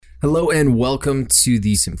Hello and welcome to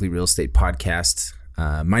the Simply Real Estate Podcast.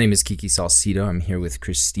 My name is Kiki Salcido. I'm here with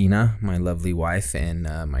Christina, my lovely wife, and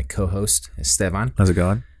my co-host, Esteban. How's it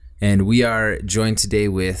going? And we are joined today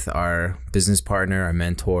with our business partner, our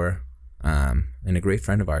mentor, and a great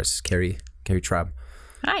friend of ours, Carrie Traub.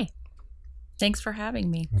 Hi. Thanks for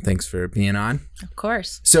having me. Well, thanks for being on. Of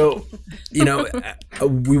course. So,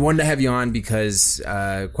 we wanted to have you on because,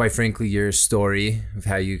 quite frankly, your story of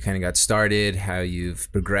how you kind of got started, how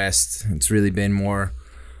you've progressed, it's really been more,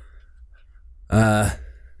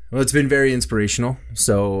 it's been very inspirational.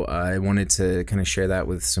 So I wanted to kind of share that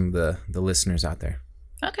with some of the listeners out there.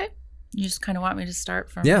 Okay. You just kind of want me to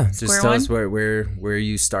start from just square tell one? us where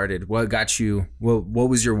you started. What got you, what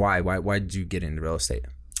was your why? Why did you get into real estate?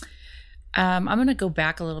 I'm going to go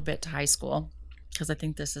back a little bit to high school because I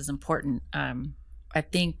think this is important. I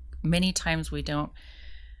think many times we don't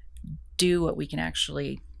do what we can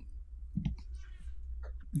actually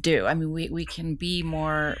do. I mean, we can be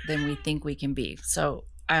more than we think we can be. So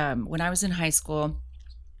when I was in high school,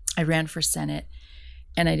 I ran for Senate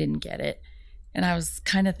and I didn't get it. And I was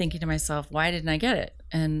kind of thinking to myself, why didn't I get it?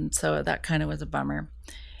 And so that kind of was a bummer.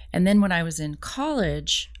 And then when I was in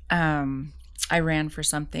college, I ran for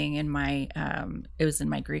something in it was in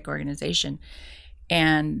my Greek organization,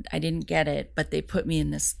 and I didn't get it, but they put me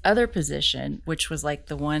in this other position, which was like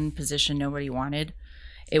the one position nobody wanted.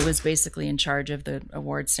 It was basically in charge of the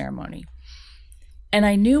award ceremony. And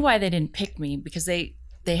I knew why they didn't pick me, because they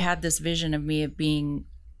had this vision of me of being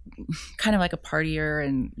kind of like a partier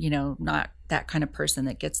and, not that kind of person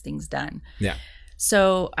that gets things done. Yeah.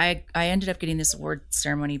 So I ended up getting this award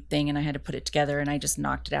ceremony thing, and I had to put it together, and I just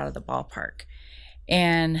knocked it out of the ballpark.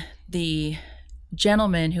 And the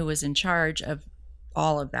gentleman who was in charge of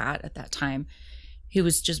all of that at that time, he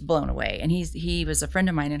was just blown away. And he was a friend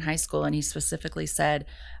of mine in high school, and he specifically said,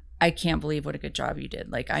 I can't believe what a good job you did.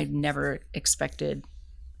 Like, I never expected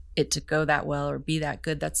it to go that well or be that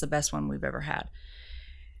good. That's the best one we've ever had.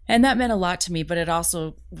 And that meant a lot to me, but it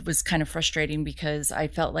also was kind of frustrating because I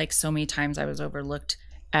felt like so many times I was overlooked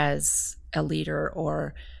as a leader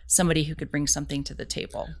or somebody who could bring something to the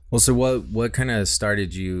table. Well, so what kind of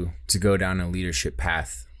started you to go down a leadership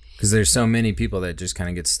path? Because there's so many people that just kind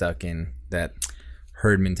of get stuck in that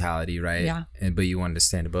herd mentality, right? Yeah. But you wanted to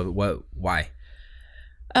stand above it. Why?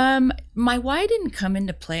 My why didn't come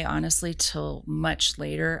into play, honestly, till much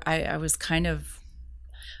later. I was kind of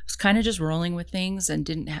just rolling with things and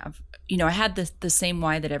didn't have, I had the same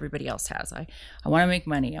why that everybody else has. I want to make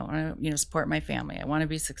money. I want to, support my family. I want to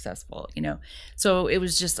be successful, So it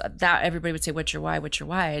was just that everybody would say, what's your why? What's your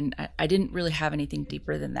why? And I didn't really have anything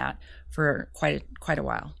deeper than that for quite a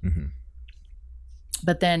while. Mm-hmm.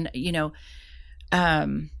 But then,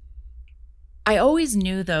 I always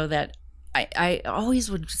knew though that I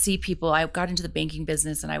always would see people. I got into the banking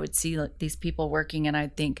business and I would see these people working, and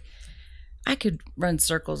I'd think, I could run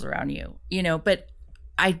circles around you, but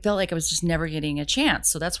I felt like I was just never getting a chance.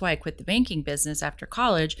 So that's why I quit the banking business after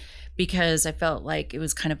college, because I felt like it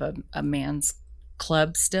was kind of a man's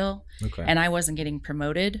club still. Okay. And I wasn't getting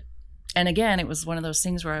promoted. And again, it was one of those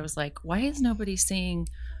things where I was like, why is nobody seeing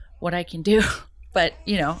what I can do? But,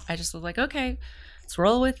 I just was like, okay, let's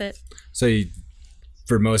roll with it. So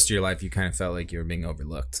for most of your life, you kind of felt like you were being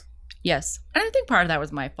overlooked. Yes. And I think part of that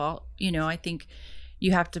was my fault. I think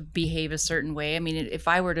you have to behave a certain way. I mean, if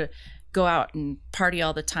I were to go out and party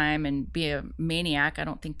all the time and be a maniac, I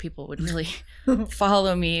don't think people would really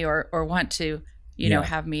follow me or want to,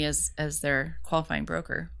 have me as their qualifying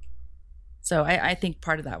broker. So I think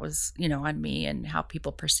part of that was, on me and how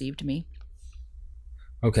people perceived me.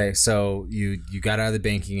 Okay. So you got out of the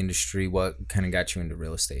banking industry. What kind of got you into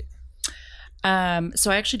real estate? So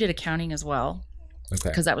I actually did accounting as well. Okay.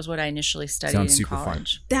 Because that was what I initially studied Sounds in super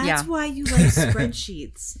college. fun. That's why you like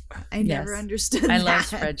spreadsheets. I never understood that. I love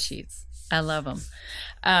spreadsheets. I love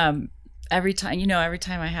them. Every time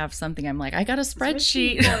I have something, I'm like, I got a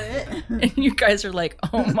spreadsheet. And you guys are like,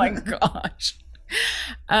 oh my gosh.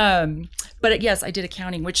 But yes, I did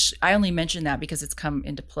accounting, which I only mention that because it's come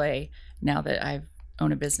into play now that I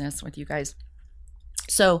own a business with you guys.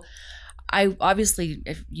 So I obviously,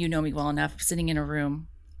 if you know me well enough, sitting in a room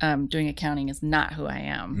doing accounting is not who I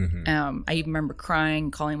am. Mm-hmm. I even remember crying,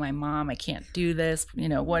 calling my mom, I can't do this.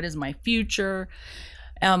 What is my future?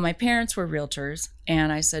 My parents were realtors,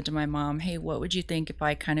 and I said to my mom, hey, what would you think if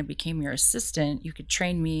I kind of became your assistant? You could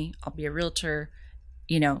train me. I'll be a realtor,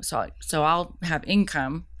 so I'll have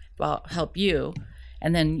income. I'll help you.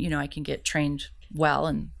 And then, I can get trained well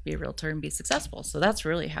and be a realtor and be successful. So that's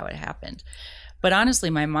really how it happened. But honestly,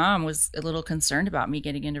 my mom was a little concerned about me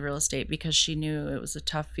getting into real estate because she knew it was a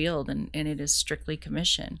tough field and it is strictly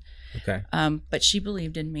commission. Okay. But she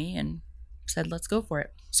believed in me and said, let's go for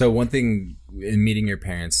it. So one thing in meeting your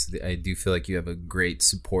parents, I do feel like you have a great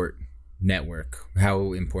support network.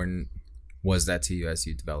 How important was that to you as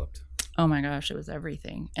you developed? Oh my gosh, it was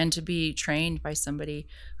everything. And to be trained by somebody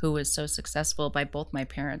who was so successful, by both my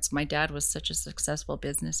parents. My dad was such a successful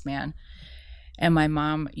businessman. And my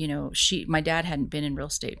mom, my dad hadn't been in real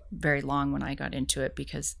estate very long when I got into it,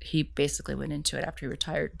 because he basically went into it after he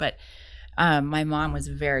retired. But my mom was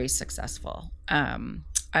very successful.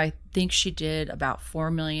 I think she did about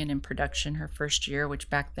 $4 million in production her first year, which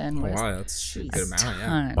back then was that's a good amount. ton.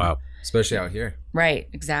 Yeah. Wow. Especially out here. Right,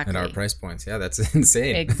 exactly. At our price points. Yeah, that's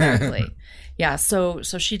insane. Exactly. Yeah, so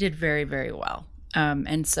she did very, very well.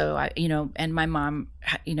 And so and my mom,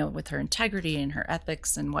 with her integrity and her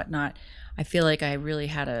ethics and whatnot, I feel like I really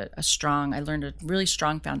had I learned a really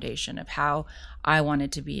strong foundation of how I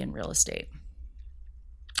wanted to be in real estate.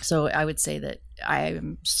 So I would say that I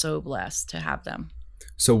am so blessed to have them.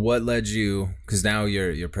 So what led you, because now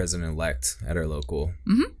you're president-elect at our local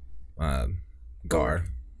GAR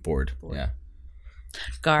board. Yeah.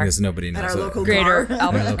 GAR. I guess nobody knows. At our local Greater GAR.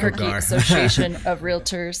 Albuquerque Association of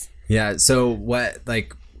Realtors. Yeah. So what,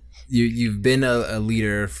 like, you've been a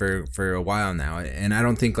leader for a while now, and I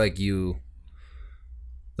don't think I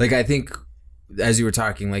think as you were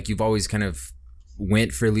talking, like, you've always kind of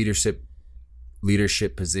went for leadership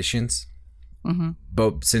positions. Mm-hmm.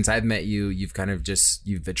 But since I've met you, you've kind of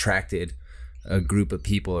you've attracted a group of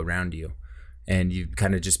people around you, and you've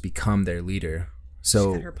kind of just become their leader.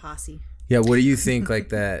 So She's got her posse. Yeah, what do you think?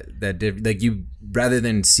 Like like you, rather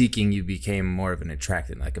than seeking, you became more of an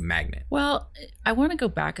attractant, like a magnet. Well, I want to go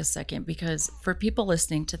back a second, because for people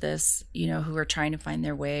listening to this, who are trying to find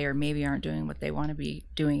their way or maybe aren't doing what they want to be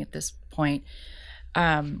doing at this point,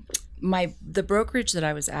 the brokerage that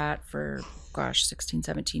I was at for 16,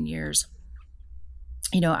 17 years.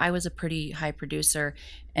 I was a pretty high producer,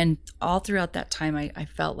 and all throughout that time, I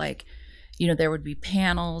felt like, there would be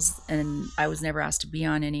panels, and I was never asked to be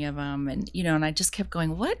on any of them. And, and I just kept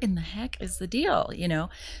going, what in the heck is the deal?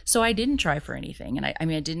 So I didn't try for anything. And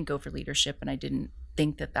I didn't go for leadership, and I didn't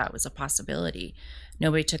think that was a possibility.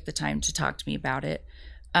 Nobody took the time to talk to me about it.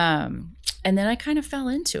 And then I kind of fell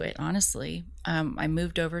into it, honestly. I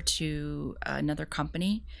moved over to another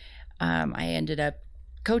company. I ended up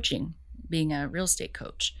coaching, being a real estate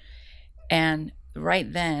coach. And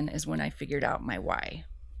right then is when I figured out my why.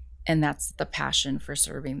 And that's the passion for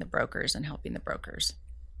serving the brokers and helping the brokers.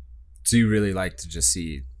 So you really like to just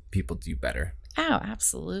see people do better? Oh,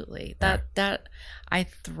 absolutely. That I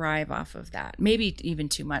thrive off of that. Maybe even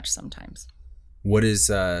too much sometimes. What is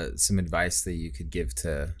some advice that you could give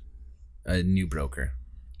to a new broker?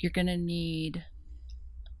 You're going to need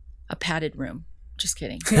a padded room. Just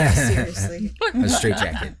kidding. Yeah, seriously. A straight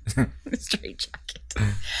jacket. Straight jacket.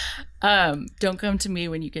 Don't come to me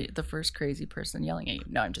when you get the first crazy person yelling at you.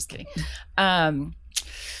 No, I'm just kidding. I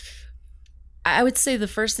would say the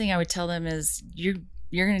first thing I would tell them is you're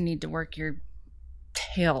going to need to work your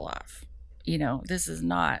tail off. This is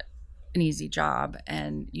not an easy job,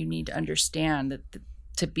 and you need to understand that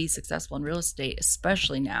to be successful in real estate,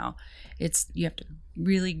 especially now, you have to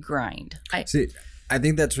really grind. I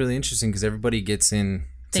think that's really interesting, because everybody gets in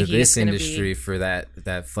to this industry for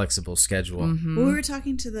that flexible schedule. Mm-hmm. Well, we were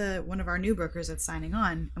talking to one of our new brokers that's signing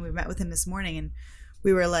on, and we met with him this morning, and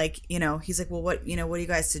we were like, he's like, well, what do you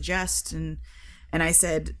guys suggest? And I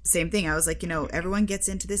said, same thing. I was like, everyone gets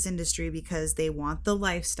into this industry because they want the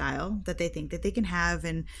lifestyle that they think that they can have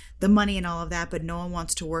and the money and all of that, but no one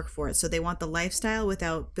wants to work for it. So they want the lifestyle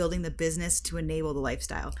without building the business to enable the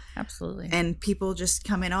lifestyle. Absolutely. And people just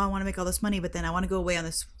come in, I want to make all this money, but then I want to go away on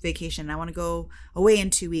this vacation. And I want to go away in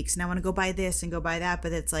 2 weeks, and I want to go buy this and go buy that.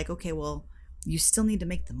 But it's like, okay, well, you still need to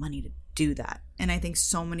make the money to do that. And I think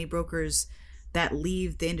so many brokers that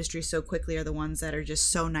leave the industry so quickly are the ones that are just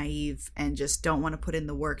so naive and just don't want to put in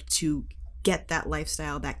the work to get that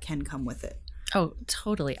lifestyle that can come with it. Oh,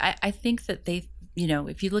 totally. I think that they,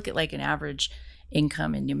 if you look at like an average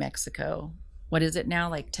income in New Mexico, what is it now?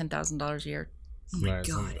 Like $10,000 a year? Oh my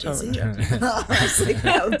God, totally is it? I was like,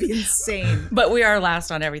 that would be insane. But we are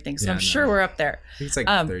last on everything, so I'm sure we're up there. I think it's like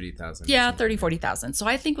 30,000. Yeah, 30, 40,000. So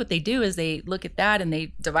I think what they do is they look at that and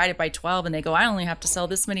they divide it by 12, and they go, I only have to sell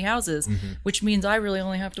this many houses, which means I really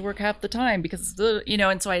only have to work half the time because,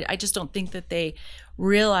 and so I just don't think that they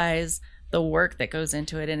realize the work that goes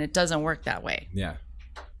into it, and it doesn't work that way. Yeah.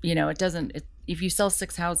 It doesn't, if you sell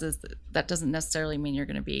 6 houses, that doesn't necessarily mean you're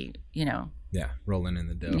going to be, Yeah, rolling in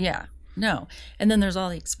the dough. Yeah. No. And then there's all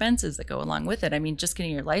the expenses that go along with it. I mean, just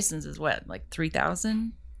getting your license is what, like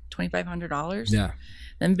 $3,000, $2,500? Yeah.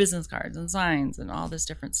 Then business cards and signs and all this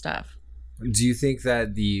different stuff. Do you think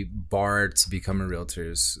that the bar to become a realtor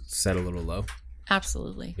is set a little low?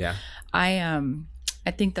 Absolutely. Yeah. I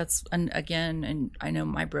think that's, again, and I know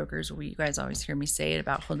my brokers, you guys always hear me say it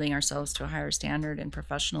about holding ourselves to a higher standard and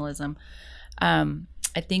professionalism.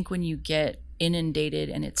 I think when you get inundated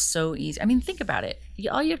and it's so easy, I mean, think about it.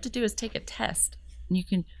 All you have to do is take a test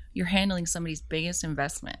and you're handling somebody's biggest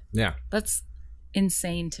investment. Yeah. That's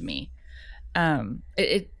insane to me.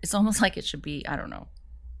 It's almost like it should be, I don't know,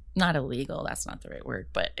 not illegal. That's not the right word,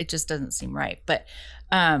 but it just doesn't seem right. But,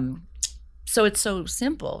 so it's so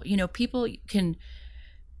simple, people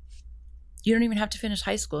you don't even have to finish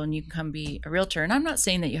high school and you can come be a realtor. And I'm not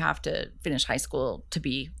saying that you have to finish high school to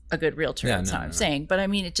be a good realtor. That's not what I'm saying. But I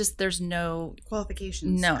mean, there's no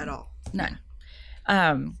qualifications at all. None.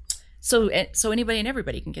 So anybody and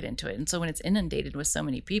everybody can get into it. And so when it's inundated with so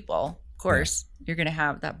many people, of course, you're going to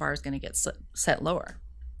have that bar is going to get set lower.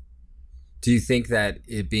 Do you think that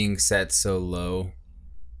it being set so low,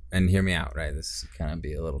 and hear me out, right? This is kind of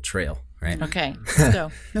be a little trail, right? Okay, let's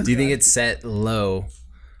go. Do you think it's set low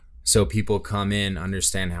so people come in,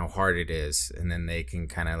 understand how hard it is, and then they can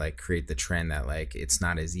kind of like create the trend that like it's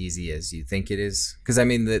not as easy as you think it is? Because I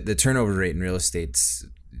mean, the turnover rate in real estate's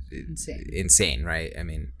insane, right? I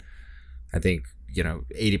mean, I think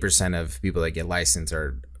 80% of people that get licensed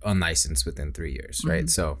are unlicensed within 3 years, right?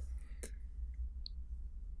 So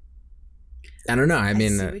I don't know. I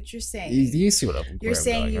mean, see what you're saying. You see what you're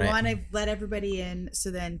saying. Going, you right? want to let everybody in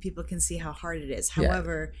so then people can see how hard it is.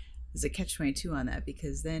 However, there's a catch-22 on that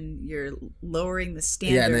because then you're lowering the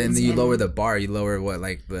standards. Yeah, and then you lower the bar. You lower what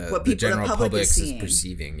the general public is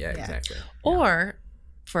perceiving. Yeah, exactly. Or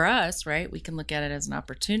for us, right, we can look at it as an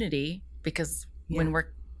opportunity because when we're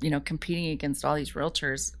competing against all these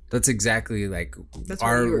realtors. That's exactly like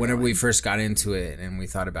whenever we first got into it and we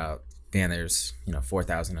thought about, man, there's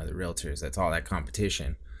 4,000 other realtors. That's all that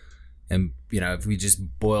competition. And if we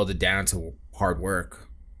just boiled it down to hard work,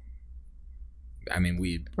 I mean,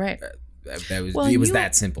 it was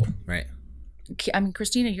that simple, right? I mean,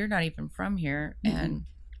 Christina, you're not even from here, and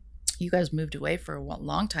you guys moved away for a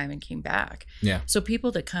long time and came back. Yeah. So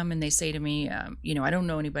people that come and they say to me, I don't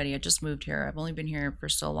know anybody. I just moved here. I've only been here for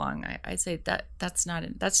so long. I say that's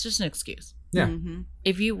just an excuse. Yeah. Mm-hmm.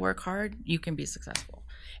 If you work hard, you can be successful.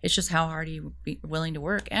 It's just how hard are you be willing to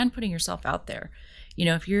work and putting yourself out there.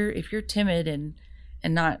 If you're timid and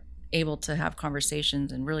not able to have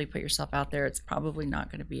conversations and really put yourself out there, it's probably not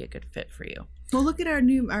going to be a good fit for you. Well, look at our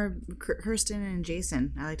Kirsten and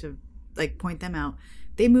Jason. I like to point them out.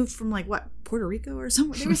 They moved from Puerto Rico or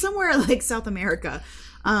somewhere. They were somewhere South America.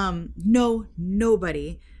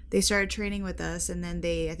 Nobody. They started training with us, and then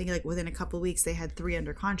I think within a couple of weeks, they had 3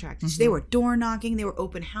 under contract. Mm-hmm. They were door knocking, they were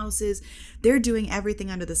open houses. They're doing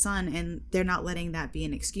everything under the sun, and they're not letting that be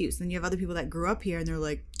an excuse. Then you have other people that grew up here, and they're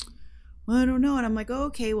like, well, I don't know. And I'm like, oh,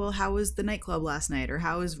 okay, well, how was the nightclub last night? Or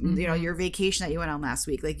how was, your vacation that you went on last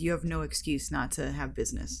week? You have no excuse not to have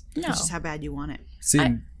business. No. It's just how bad you want it. See,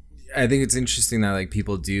 I think it's interesting that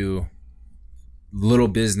people do little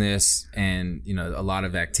business and, a lot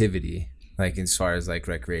of activity, as far as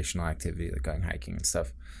recreational activity, going hiking and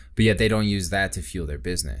stuff. But yet they don't use that to fuel their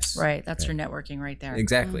business. Right. That's your networking right there.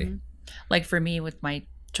 Exactly. Mm-hmm. For me, with my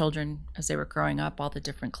children, as they were growing up, all the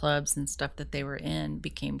different clubs and stuff that they were in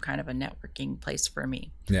became kind of a networking place for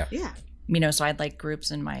me. Yeah. Yeah. So I had groups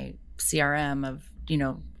in my CRM of,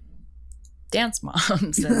 dance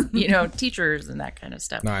moms and, teachers and that kind of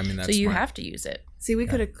stuff. No, I mean, that's so you smart. have to use it. See, we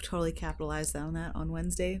could have totally capitalized on that on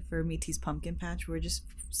Wednesday for Meaty's Pumpkin Patch. We're just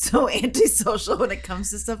so antisocial when it comes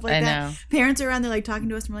to stuff like that. I know. Parents are around there talking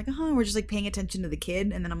to us, and we're we're just paying attention to the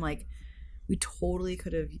kid, and then I'm like, we totally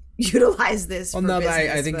could have utilized this. Well, for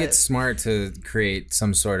business, I think it's smart to create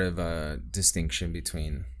some sort of distinction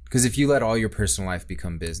between, because if you let all your personal life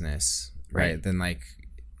become business, right, then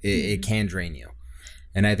it can drain you.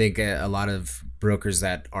 And I think a lot of brokers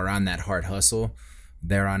that are on that hard hustle,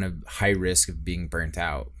 they're on a high risk of being burnt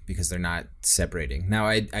out because they're not separating. Now,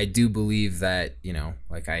 I do believe that,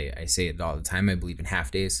 I say it all the time, I believe in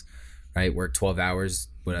half days, right? Work 12 hours,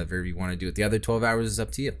 whatever you want to do with the other 12 hours is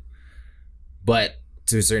up to you. But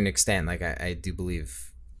to a certain extent, I do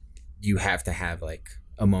believe you have to have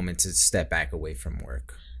a moment to step back away from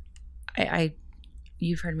work.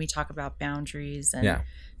 You've heard me talk about boundaries and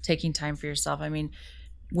taking time for yourself. I mean,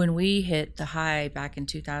 when we hit the high back in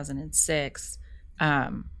 2006,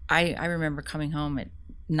 I remember coming home at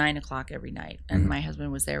 9:00 every night, and my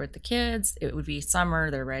husband was there with the kids. It would be summer;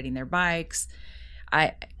 they're riding their bikes.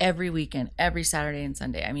 Every weekend, every Saturday and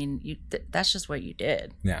Sunday. I mean, that's just what you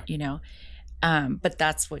did. Yeah. But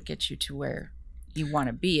that's what gets you to where you want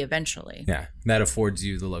to be eventually. Yeah. That affords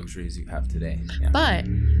you the luxuries you have today. Yeah. But,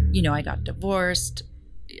 I got divorced.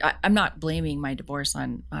 I'm not blaming my divorce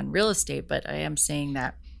on real estate, but I am saying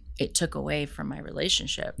that it took away from my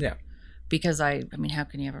relationship. Yeah. Because how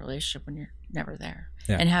can you have a relationship when you're never there?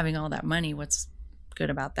 Yeah. And having all that money, what's good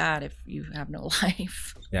about that if you have no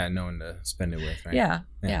life? Yeah, no one to spend it with, right? Yeah.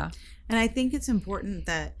 And I think it's important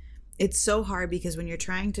that it's so hard because when you're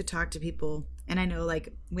trying to talk to people, and I know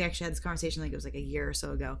like we actually had this conversation like it was like a year or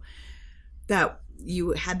so ago, that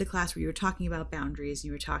you had the class where you were talking about boundaries,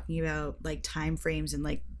 you were talking about like time frames and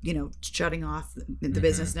like, shutting off the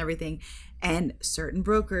business and everything. And certain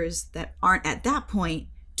brokers that aren't at that point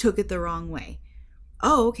took it the wrong way.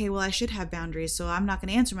 Oh, okay, well, I should have boundaries, so I'm not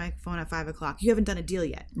going to answer my phone at 5 o'clock. You haven't done a deal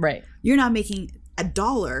yet. Right. You're not making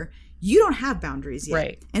 $1. You don't have boundaries yet.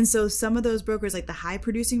 Right. And so some of those brokers, like the high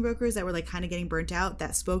producing brokers that were like kind of getting burnt out,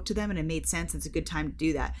 that spoke to them and it made sense. It's a good time to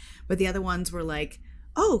do that. But the other ones were like,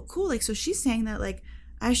 oh, cool. Like, so she's saying that like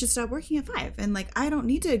I should stop working at 5 and like I don't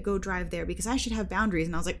need to go drive there because I should have boundaries.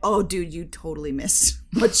 And I was like, oh, dude, you totally missed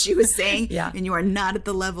what she was saying. Yeah. And you are not at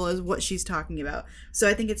the level as what she's talking about. So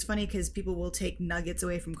I think it's funny because people will take nuggets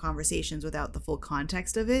away from conversations without the full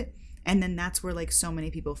context of it. And then that's where like so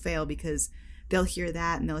many people fail because they'll hear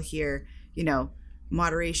that and they'll hear,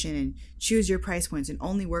 moderation and choose your price points and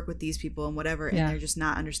only work with these people and whatever. And they're just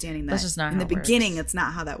not understanding that. That's just not in how the it beginning, works. it's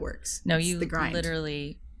not how that works. No, It's you the grind.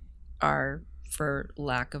 literally are, for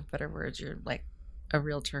lack of better words, you're like a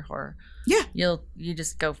realtor whore. Yeah. You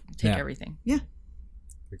just go take everything. Yeah.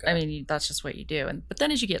 That's just what you do. But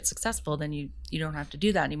then as you get successful, then you don't have to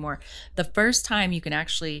do that anymore. The first time you can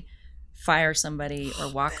actually fire somebody or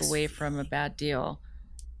walk away from a bad deal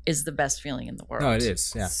is the best feeling in the world. No, it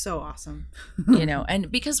is. Yeah. So awesome. And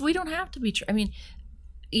because we don't have to be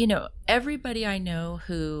everybody I know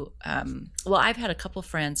who I've had a couple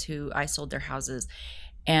friends who I sold their houses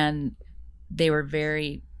and they were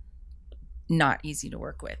very not easy to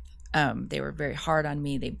work with. They were very hard on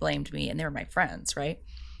me. They blamed me and they were my friends, right?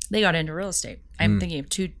 They got into real estate. I'm thinking of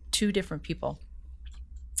two different people.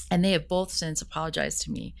 And they have both since apologized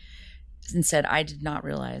to me and said, I did not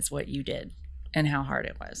realize what you did and how hard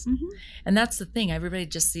it was. Mm-hmm. And that's the thing. Everybody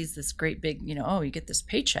just sees this great big, you get this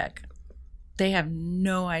paycheck. They have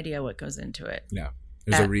no idea what goes into it. Yeah.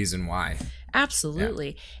 There's a reason why.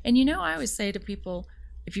 Absolutely. Yeah. And I always say to people,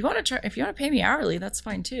 if you want to pay me hourly, that's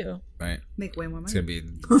fine too. Right. Make way more money. It's going to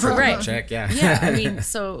be right. check. Yeah. Yeah.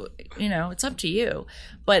 So, it's up to you.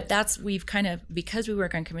 But we've kind of, because we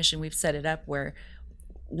work on commission, we've set it up where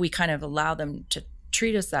we kind of allow them to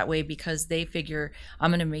treat us that way because they figure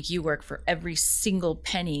I'm going to make you work for every single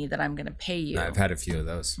penny that I'm going to pay you. I've had a few of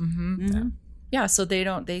those. Mm-hmm. Yeah. Yeah, so they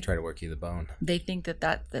try to work you the bone. They think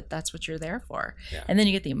that's what you're there for. Yeah. And then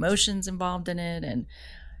you get the emotions involved in it and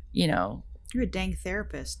you're a dang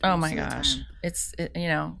therapist. Oh my gosh. It's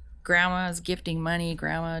grandma's gifting money,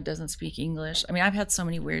 grandma doesn't speak English. I've had so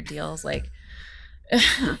many weird deals like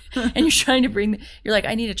and you're trying to you're like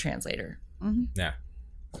I need a translator. Mm-hmm. Yeah.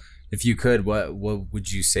 If you could, what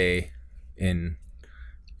would you say in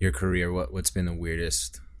your career? What's been the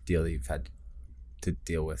weirdest deal you've had to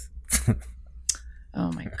deal with? Oh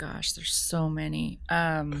my gosh, there's so many.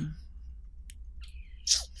 I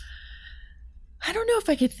don't know if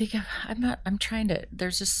I could think of. I'm trying to.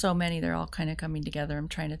 There's just so many. They're all kind of coming together. I'm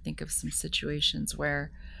trying to think of some situations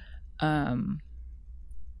where it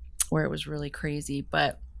was really crazy,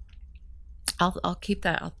 but I'll keep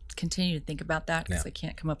that. I'll continue to think about that because I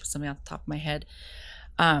can't come up with something off the top of my head.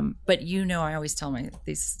 But I always tell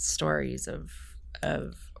these stories of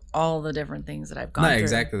all the different things that I've gone through.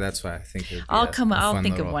 Exactly. That's why I think I'll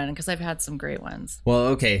think of one because I've had some great ones. Well,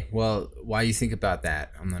 okay. Well, while you think about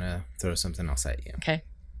that, I'm gonna throw something else at you. Okay.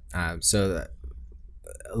 So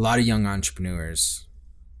a lot of young entrepreneurs,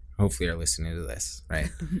 hopefully, are listening to this, right?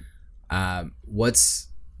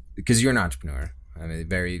 Because you're an entrepreneur,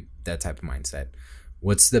 very that type of mindset.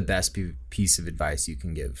 What's the best piece of advice you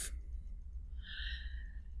can give?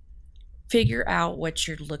 Figure out what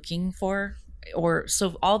you're looking for.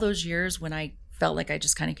 So all those years when I felt like I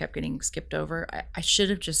just kind of kept getting skipped over, I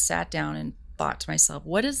should have just sat down and thought to myself,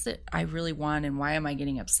 what is it I really want and why am I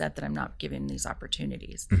getting upset that I'm not given these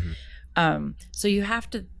opportunities? Mm-hmm. So you have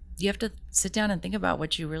to sit down and think about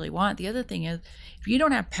what you really want. The other thing is, if you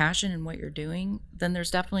don't have passion in what you're doing, then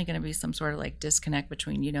there's definitely going to be some sort of like disconnect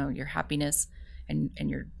between, your happiness and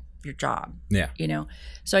your job. Yeah.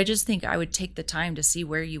 So I just think I would take the time to see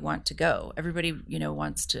where you want to go. Everybody,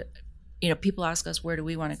 wants to, people ask us, where do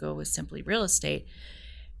we want to go with Simply Real Estate?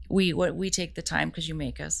 We take the time, because you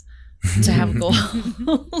make us, to have goals.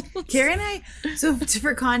 Carrie and I, so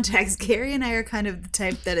for context, Carrie and I are kind of the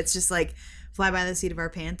type that it's just like, fly by the seat of our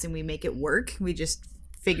pants and we make it work. We just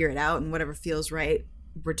figure it out, and whatever feels right,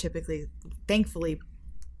 we're typically, thankfully,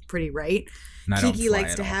 pretty right. Kiki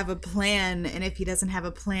likes to have a plan, and if he doesn't have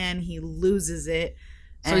a plan, he loses it.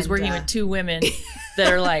 So he's working with two women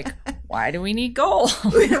that are like, why do we need gold?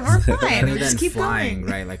 We're fine. Rather We just than keep flying,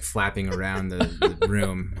 going. right? Like flapping around the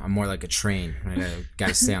room. I'm more like a train, right? I got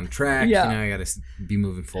to stay on track. Yeah. You know, I got to be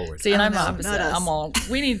moving forward. See, and I'm no, opposite. not us. I'm all,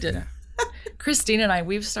 we need to. Christine and I,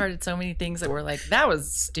 we've started so many things that we're like, that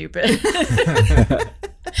was stupid.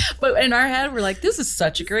 But in our head, we're like, this is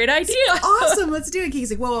such a great idea. Awesome, let's do it.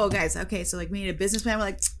 Kiki's like, whoa, guys. Okay, so like we need a business plan. We're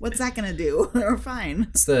like, what's that gonna do? We're fine.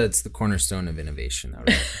 It's the cornerstone of innovation, though,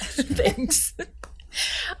 right? Thanks.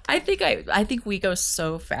 I think we go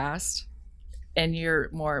so fast, and you're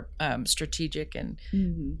more strategic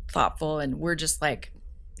and thoughtful, and we're just like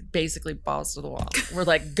basically balls to the wall. We're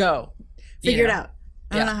like, go. Figure it out.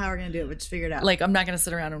 I don't know how we're gonna do it, but just figure it out. Like, I'm not gonna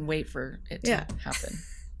sit around and wait for it to happen.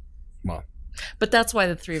 Well, But that's why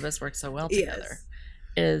the three of us work so well together. Yes.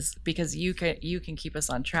 Is because you can keep us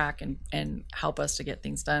on track and help us to get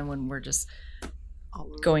things done when we're just All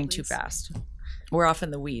over the going place. too fast. We're off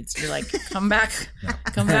in the weeds. You're like, come back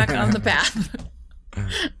on the path.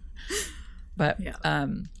 But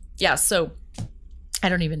so I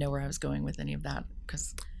don't even know where I was going with any of that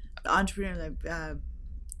because The entrepreneur,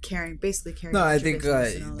 caring. no, I about your think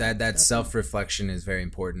business and all that stuff. self-reflection is very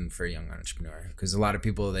important for a young entrepreneur, because a lot of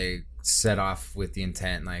people, they set off with the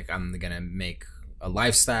intent like, I'm gonna make a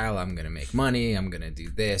lifestyle, I'm gonna make money, I'm gonna do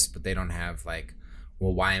this, but they don't have like,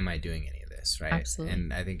 well, why am I doing any of this, right? Absolutely.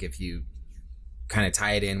 And I think if you kind of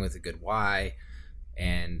tie it in with a good why,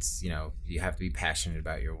 and you have to be passionate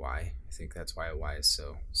about your why. I think that's why a why is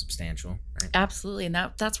so substantial, right? absolutely, and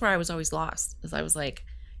that's where I was always lost. Is I was like,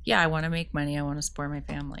 yeah, I want to make money, I want to support my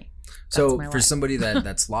family. That's So my for why. somebody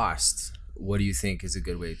that's lost, what do you think is a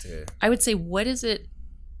good way to? I would say, what is it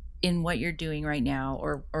in what you're doing right now,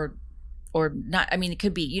 or not? I mean, it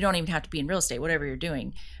could be, you don't even have to be in real estate, whatever you're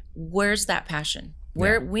doing. Where's that passion?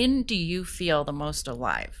 When do you feel the most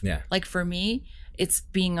alive? Yeah. Like for me, it's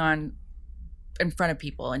being in front of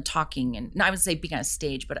people and talking, and I would say being on a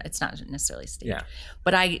stage, but it's not necessarily a stage. Yeah.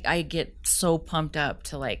 But I get so pumped up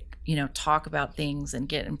to talk about things and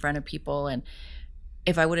get in front of people. And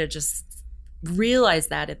if I would have just realized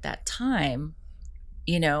that at that time,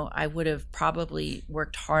 I would have probably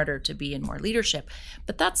worked harder to be in more leadership.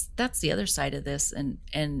 But that's the other side of this.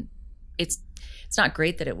 And it's not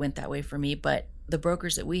great that it went that way for me, but the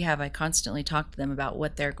brokers that we have, I constantly talk to them about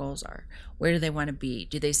what their goals are. Where do they want to be?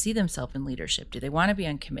 Do they see themselves in leadership? Do they want to be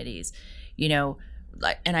on committees?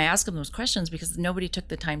 And I ask them those questions because nobody took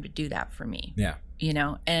the time to do that for me. Yeah.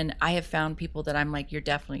 And I have found people that I'm like, you're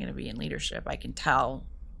definitely going to be in leadership. I can tell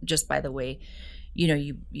just by the way,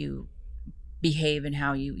 you behave and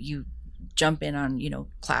how you jump in on,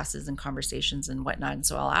 classes and conversations and whatnot. And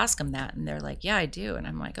so I'll ask them that, and they're like, yeah, I do. And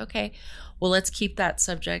I'm like, okay, well, let's keep that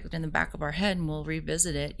subject in the back of our head and we'll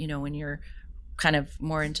revisit it, when you're kind of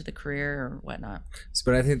more into the career or whatnot.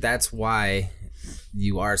 But I think that's why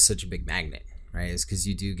you are such a big magnet, right? Is because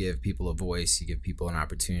you do give people a voice, you give people an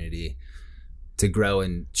opportunity to grow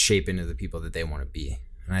and shape into the people that they want to be.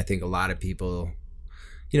 And I think a lot of people,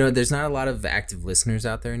 there's not a lot of active listeners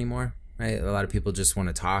out there anymore, right? A lot of people just want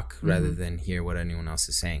to talk rather than hear what anyone else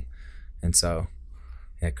is saying. And so,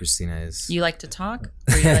 yeah, Christina is... You like to talk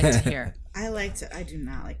or you like to hear? I do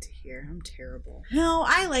not like to hear. I'm terrible. No,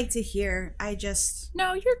 I like to hear.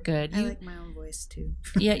 No, you're good. I like my own voice too.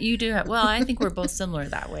 Yeah, you do. Well, I think we're both similar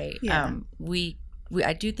that way. Yeah.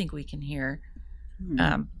 I do think we can hear.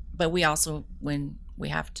 But we also, when we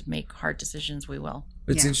have to make hard decisions, we will.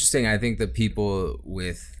 It's interesting. I think the people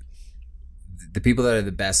that are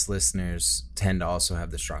the best listeners tend to also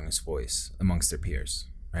have the strongest voice amongst their peers,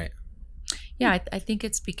 right? Yeah, I think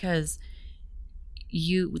it's because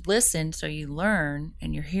you listen, so you learn,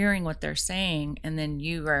 and you're hearing what they're saying, and then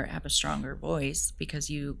you have a stronger voice because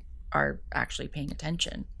you are actually paying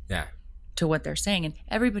attention to what they're saying, and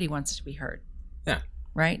everybody wants to be heard. Yeah.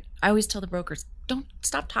 Right? I always tell the brokers, don't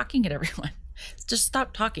stop talking at everyone. Just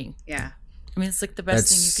stop talking. Yeah. I mean, it's like the best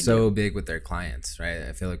thing you can do. That's so big with their clients, right?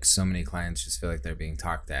 I feel like so many clients just feel like they're being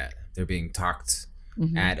talked at. They're being talked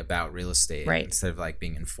at about real estate instead of like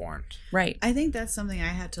being informed. Right. I think that's something I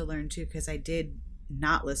had to learn too, because I did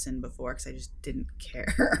not listen before because I just didn't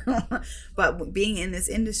care. But being in this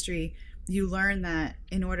industry, you learn that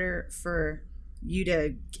in order for you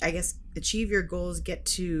to, I guess, achieve your goals, get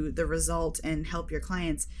to the result, and help your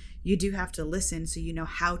clients, you do have to listen so you know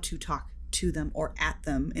how to talk to them or at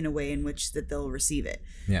them in a way in which that they'll receive it.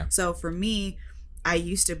 Yeah. So for me,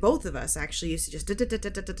 both of us actually used to just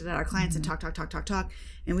our clients and talk.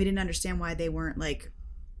 And we didn't understand why they weren't like,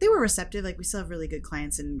 they were receptive. Like we still have really good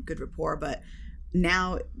clients and good rapport, but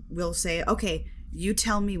now we'll say, okay, you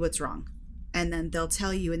tell me what's wrong. And then they'll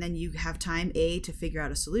tell you, and then you have time, A, to figure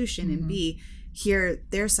out a solution, and B, hear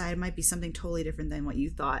their side might be something totally different than what you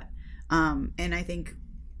thought. And I think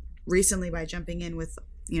recently by jumping in with,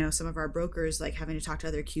 some of our brokers, like having to talk to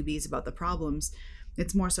other QBs about the problems,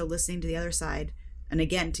 it's more so listening to the other side. And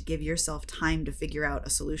again, to give yourself time to figure out a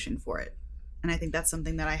solution for it. And I think that's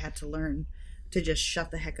something that I had to learn, to just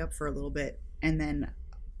shut the heck up for a little bit and then,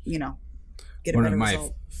 get a one better of my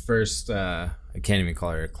result. first, I can't even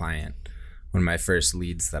call her a client. One of my first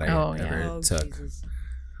leads that I ever took. Jesus.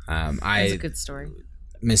 That's a good story.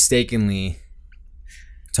 Mistakenly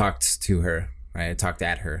talked to her, right? I talked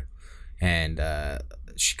at her, and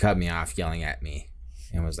she cut me off yelling at me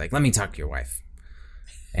and was like, "Let me talk to your wife."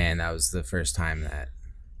 And that was the first time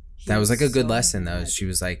that was like a good lesson though. She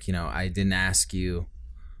was like, I didn't ask you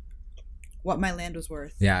what my land was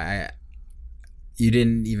worth. Yeah, you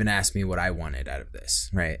didn't even ask me what I wanted out of this,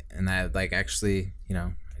 right? And I actually,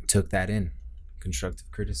 I took that in. Constructive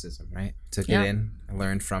criticism, right? Took it in, I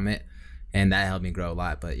learned from it, and that helped me grow a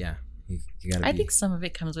lot. But yeah, you gotta I think some of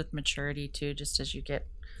it comes with maturity too, just as you get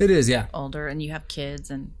older and you have kids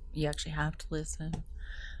and you actually have to listen.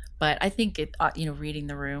 But I think it, reading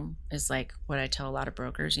the room is like what I tell a lot of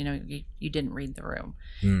brokers. You didn't read the room,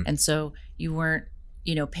 and so you weren't,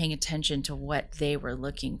 paying attention to what they were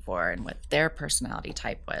looking for and what their personality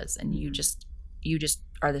type was, and you just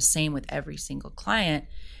are the same with every single client,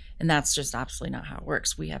 and that's just absolutely not how it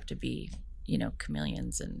works. We have to be,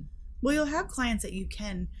 chameleons. And well, you'll have clients that you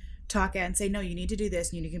can talk at and say, no, you need to do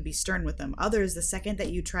this, and you can be stern with them. Others, the second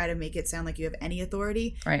that you try to make it sound like you have any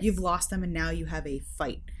authority, you've lost them, and now you have a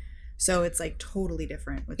fight. So it's like totally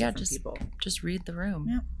different with different people. Just read the room.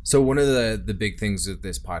 Yeah. So one of the big things with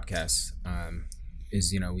this podcast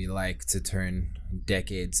is, we like to turn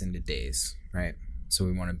decades into days, right? So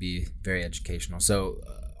we want to be very educational. So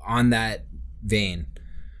on that vein,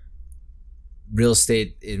 real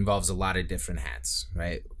estate involves a lot of different hats,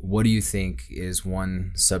 right? What do you think is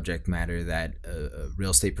one subject matter that a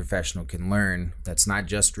real estate professional can learn that's not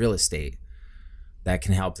just real estate that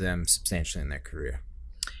can help them substantially in their career?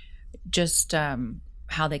 Just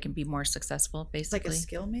how they can be more successful, basically. Like a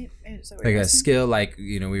skill, maybe? Like a skill, like,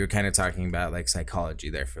 we were kind of talking about like psychology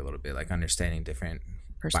there for a little bit, like understanding different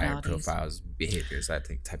buyer profiles, behaviors, that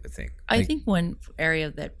type of thing. I think one area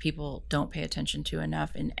that people don't pay attention to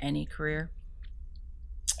enough in any career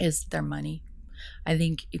is their money. I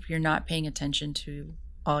think if you're not paying attention to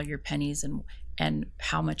all your pennies and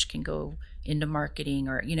how much can go into marketing,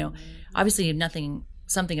 or, obviously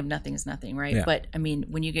something of nothing is nothing, right? Yeah. But I mean,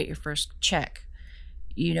 when you get your first check,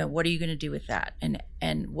 what are you going to do with that?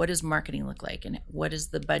 And what does marketing look like? And what is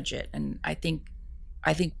the budget? And I think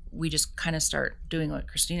we just kind of start doing what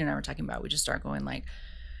Christina and I were talking about. We just start going like,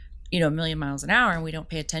 a million miles an hour, and we don't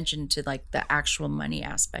pay attention to like the actual money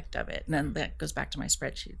aspect of it. And then that goes back to my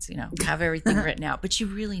spreadsheets, have everything written out, but you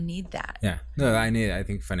really need that. Yeah, no, I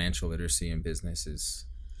think financial literacy in business is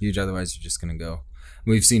huge. Otherwise you're just going to go.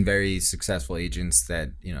 We've seen very successful agents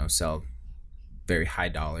that, sell very high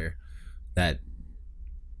dollar that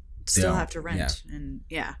still have to rent and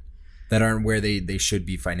that aren't where they should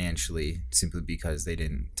be financially, simply because they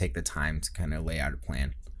didn't take the time to kind of lay out a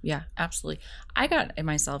plan. Yeah, absolutely. I got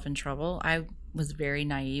myself in trouble. I was very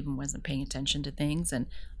naive and wasn't paying attention to things, and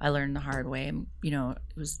I learned the hard way. And, I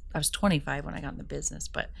was 25 when I got in the business,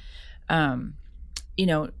 but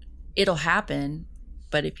it'll happen.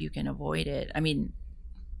 But if you can avoid it, I mean,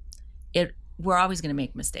 we're always going to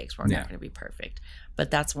make mistakes. We're not going to be perfect. But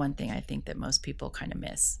that's one thing I think that most people kind of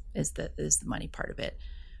miss is the money part of it,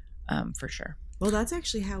 for sure. Well, that's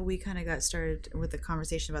actually how we kind of got started with the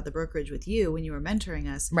conversation about the brokerage with you when you were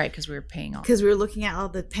mentoring us. Right, because we were paying all. Because we were looking at all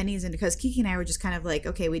the pennies, and because Kiki and I were just kind of like,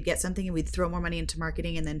 okay, we'd get something and we'd throw more money into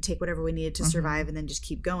marketing and then take whatever we needed to survive and then just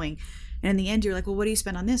keep going. And in the end, you're like, well, what do you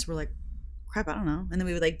spend on this? We're like, crap, I don't know. And then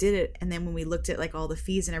we did it. And then when we looked at like all the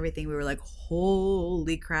fees and everything, we were like,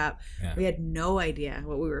 holy crap. Yeah. We had no idea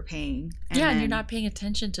what we were paying. And you're not paying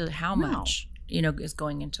attention to how much, is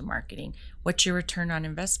going into marketing. What's your return on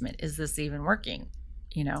investment? Is this even working?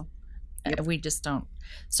 Yep. We just don't.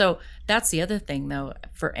 So that's the other thing though,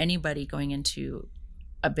 for anybody going into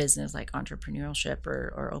a business like entrepreneurship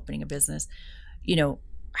or opening a business,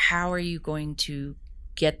 how are you going to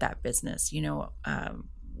get that business?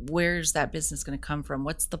 Where's that business going to come from?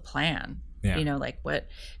 What's the plan? Yeah. What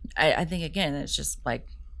I think, again, it's just like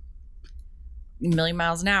a million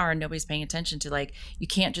miles an hour and nobody's paying attention to, like, you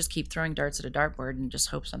can't just keep throwing darts at a dartboard and just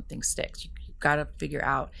hope something sticks. got to figure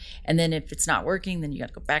out. And then if it's not working, then you got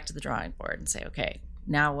to go back to the drawing board and say, okay,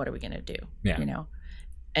 now what are we going to do? Yeah. You know,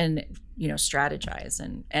 and, you know, strategize.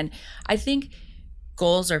 And I think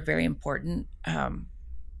goals are very important.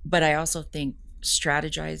 But I also think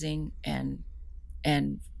strategizing and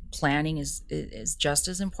planning is just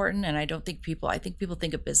as important. And I think people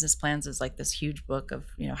think of business plans as like this huge book of,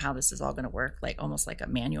 you know, how this is all going to work, like almost like a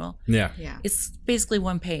manual. Yeah. It's basically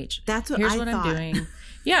one page. That's what Here's I what thought. I'm doing.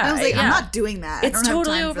 Yeah. I was like, I'm not doing that. It's I don't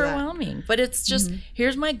totally have time overwhelming, but it's just,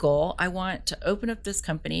 here's my goal. I want to open up this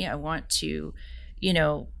company. I want to, you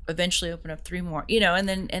know, eventually open up 3 more, you know, and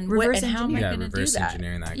how am I going to do that?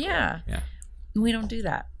 Engineering that goal. Yeah. Yeah. We don't do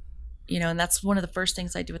that. You know, and that's one of the first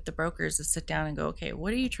things I do with the brokers is sit down and go, okay,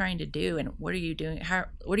 what are you trying to do? And what are you doing?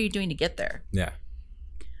 What are you doing to get there? Yeah.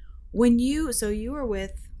 When you were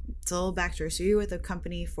with, it's a little backstory. So you were with a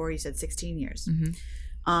company for, you said 16 years.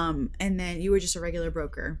 And then you were just a regular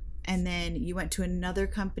broker. And then you went to another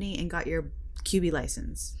company and got your QB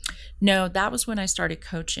license. No, that was when I started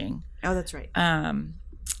coaching. Oh, that's right.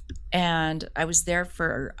 And I was there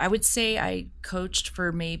for, I would say I coached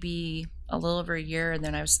for maybe a little over a year, and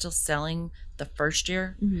then I was still selling the first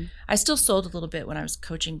year. I still sold a little bit when I was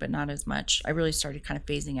coaching, but not as much. I really started kind of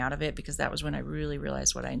phasing out of it because that was when I really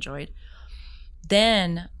realized what I enjoyed.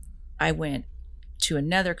 Then I went to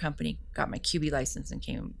another company, got my QB license, and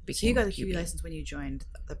became So you got the QB license when you joined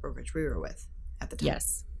the brokerage we were with at the time?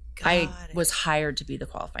 Yes. I was hired to be the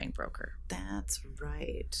qualifying broker. That's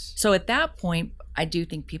right. So at that point, I do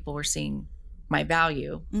think people were seeing my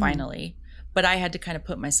value finally, but I had to kind of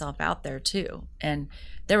put myself out there too. And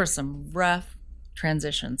there were some rough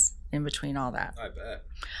transitions in between all that. I bet.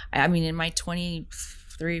 I mean, in my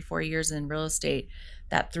 4 years in real estate,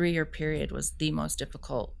 that 3-year period was the most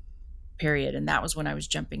difficult period. And that was when I was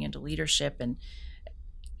jumping into leadership, and,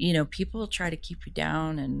 you know, people try to keep you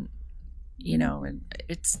down, and, you know, and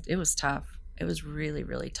it was tough. It was really,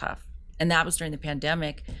 really tough. And that was during the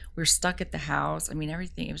pandemic. We were stuck at the house. I mean,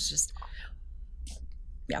 everything, it was just,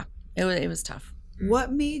 yeah, it was tough.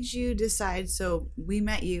 What made you decide? So we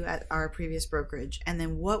met you at our previous brokerage, and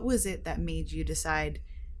then what was it that made you decide,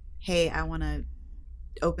 hey, I want to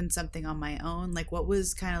open something on my own? Like, what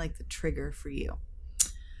was kind of like the trigger for you?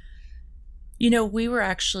 You know, we were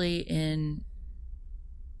actually in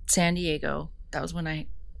San Diego. That was when I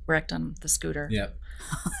wrecked on the scooter. Yep.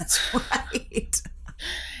 That's right.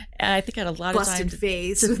 And I think I had a lot of time to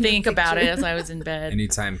think about it as I was in bed.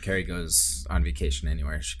 Anytime Carrie goes on vacation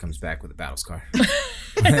anywhere, she comes back with a battle scar.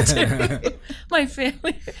 My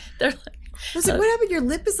family, they're like, I was like, what happened? Your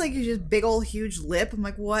lip is like your just big old huge lip. I'm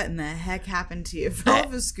like, what in the heck happened to you? Fell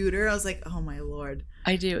off a scooter. I was like, oh my Lord.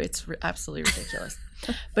 I do. It's absolutely ridiculous.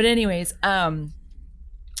 But anyways, I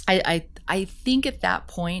think at that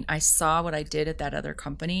point I saw what I did at that other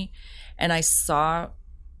company, and I saw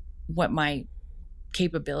what my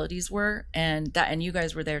capabilities were, and you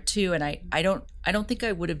guys were there too. And I don't think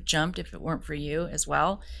I would have jumped if it weren't for you as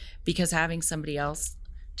well, because having somebody else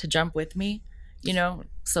to jump with me, you know,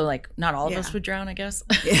 so like not all of us would drown, I guess.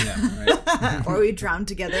 Yeah, right. Or we'd drown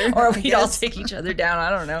together. Or we'd all take each other down. I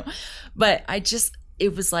don't know. But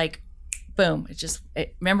it was like, boom.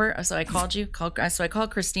 Remember? So I called you. So I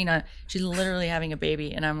called Christina. She's literally having a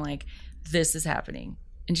baby. And I'm like, this is happening.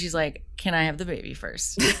 And she's like, can I have the baby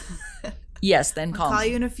first? Yes, then call me.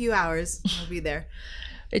 You in a few hours. I'll be there.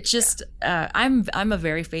 It's just, I'm a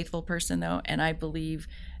very faithful person though. And I believe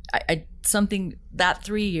something that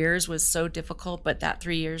 3 years was so difficult, but that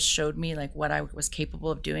 3 years showed me like what I was capable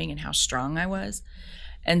of doing and how strong I was.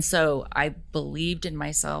 And so I believed in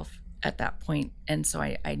myself at that point. And so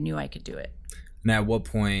I knew I could do it. And at what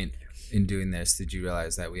point in doing this did you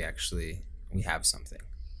realize that we have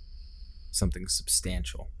something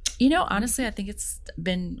substantial? You know, honestly, I think it's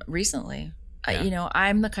been recently. Yeah. You know,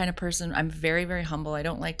 I'm the kind of person, I'm very, very humble. I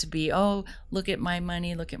don't like to be, oh, look at my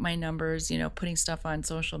money, look at my numbers, you know, putting stuff on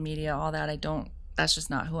social media, all that. That's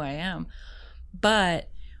just not who I am.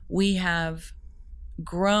 But we have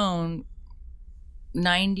grown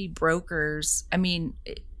 90 brokers. I mean,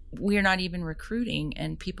 we're not even recruiting,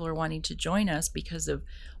 and people are wanting to join us because of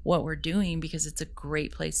what we're doing, because it's a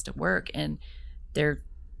great place to work and they're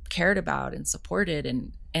cared about and supported.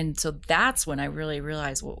 And so that's when I really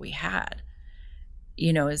realized what we had,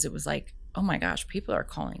 you know, is it was like, oh my gosh, people are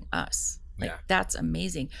calling us. Like, that's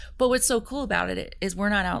amazing. But what's so cool about it is we're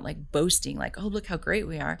not out like boasting, like, oh, look how great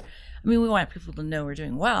we are. I mean, we want people to know we're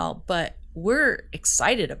doing well, but we're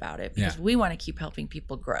excited about it because we want to keep helping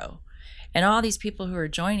people grow. And all these people who are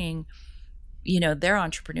joining, you know, they're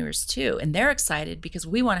entrepreneurs too. And they're excited because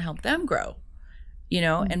we want to help them grow, you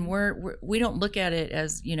know, and we don't look at it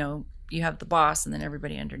as, you know, you have the boss and then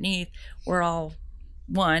everybody underneath. We're all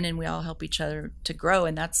one, and we all help each other to grow.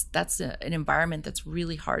 And that's an environment that's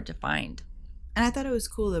really hard to find. And I thought it was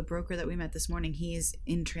cool. The broker that we met this morning, he's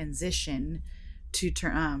in transition to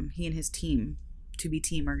he and his team, to be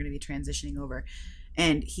team, are going to be transitioning over.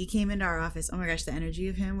 And he came into our office. Oh my gosh, the energy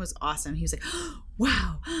of him was awesome. He was like, oh,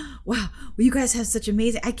 wow. Well, you guys have such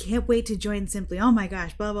amazing, I can't wait to join Simply. Oh my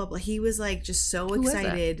gosh, blah, blah, blah. He was like just so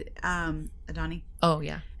excited. Adani. Oh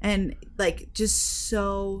yeah. And like just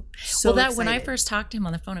so well, that excited. when I first talked to him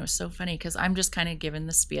on the phone, it was so funny because I'm just kind of giving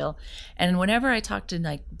the spiel. And whenever I talk to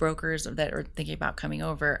like brokers that are thinking about coming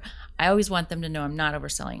over, I always want them to know I'm not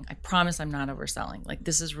overselling. I promise I'm not overselling. Like,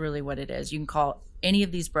 this is really what it is. You can call any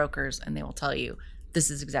of these brokers and they will tell you this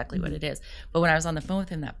is exactly what it is. But when I was on the phone with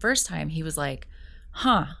him that first time, he was like,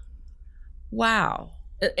 huh, wow.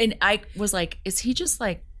 And I was like, is he just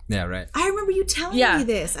like, yeah, right. I remember you telling me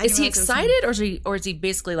this. Is he excited or is he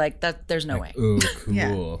basically like that? There's no way. Ooh,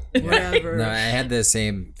 cool. Yeah. Whatever. No, I had the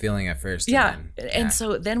same feeling at first. Yeah. And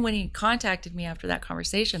so then when he contacted me after that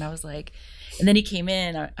conversation, I was like, and then he came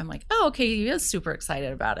in, I'm like, oh, okay, he is super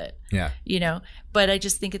excited about it. Yeah. You know, but I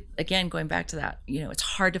just think, again, going back to that, you know, it's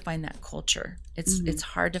hard to find that culture. It's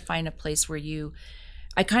hard to find a place where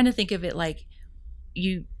I kind of think of it like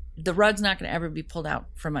the rug's not going to ever be pulled out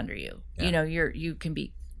from under you. Yeah. You know, you can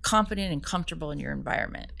be confident and comfortable in your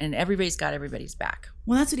environment, and everybody's got everybody's back.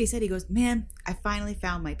 Well, that's what he said. He goes, man, I finally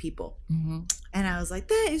found my people. Mm-hmm. And I was like,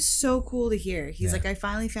 that is so cool to hear. He's like, I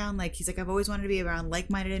finally found, like, he's like, I've always wanted to be around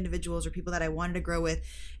like-minded individuals or people that I wanted to grow with.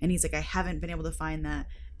 And he's like, I haven't been able to find that.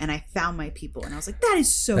 And I found my people. And I was like, that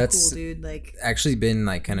is so cool, dude. Like, actually been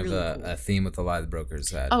like kind really of a theme with a lot of the brokers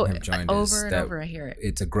that have joined us. Over and over, I hear it.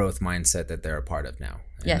 It's a growth mindset that they're a part of now.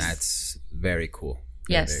 And that's very cool.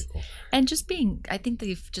 Very cool. And just I think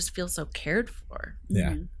they just feel so cared for.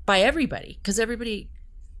 Yeah. By everybody. Because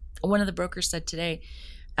one of the brokers said today,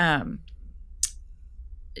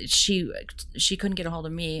 she couldn't get a hold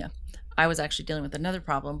of me. I was actually dealing with another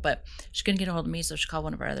problem, but she couldn't get a hold of me, so she called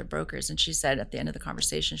one of our other brokers. And she said at the end of the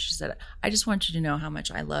conversation, she said, I just want you to know how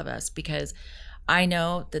much I love us, because I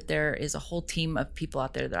know that there is a whole team of people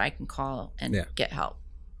out there that I can call and get help.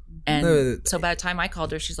 And so by the time I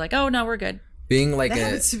called her, she's like, oh, no, we're good. Being like that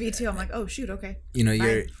happens to me too. I'm like, oh shoot, okay. You know,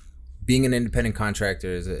 you're being an independent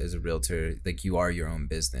contractor as a realtor, like you are your own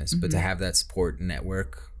business, but to have that support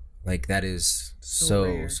network, like that is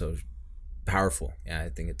so powerful. Yeah, I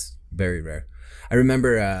think it's very rare. I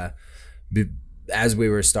remember as we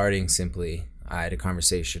were starting Simply, I had a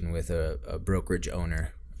conversation with a brokerage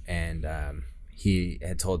owner, and he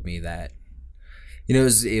had told me that, you know,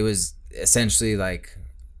 it was essentially like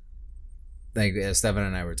Stefan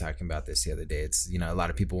and I were talking about this the other day. It's, you know, a lot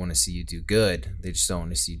of people want to see you do good. They just don't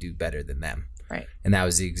want to see you do better than them. Right. And that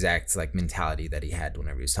was the exact like mentality that he had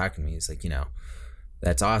whenever he was talking to me. He's like, you know,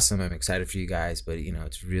 that's awesome. I'm excited for you guys, but you know,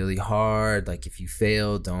 it's really hard. Like if you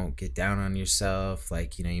fail, don't get down on yourself.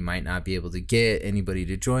 Like, you know, you might not be able to get anybody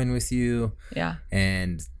to join with you. Yeah.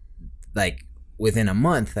 And like within a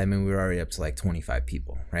month, I mean, we were already up to like 25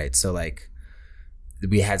 people. Right. So like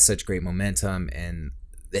we had such great momentum, and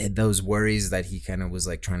those worries that he kind of was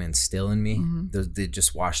like trying to instill in me, they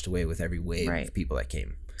just washed away with every wave of people that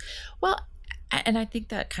came. Well, and I think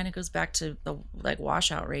that kind of goes back to the like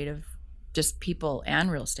washout rate of just people and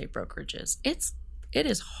real estate brokerages. It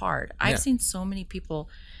is hard. I've seen so many people,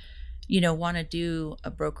 you know, want to do a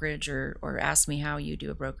brokerage or ask me how you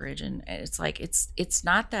do a brokerage, and it's like it's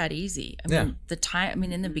not that easy. I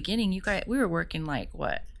mean, in the beginning, we were working like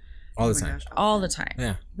what? All the time. All the time.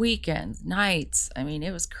 Yeah. Weekends, nights. I mean,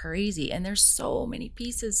 it was crazy. And there's so many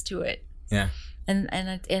pieces to it. Yeah. And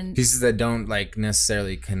pieces that don't like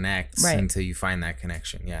necessarily connect until you find that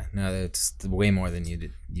connection. Yeah. No, it's way more than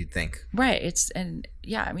you'd think. Right. I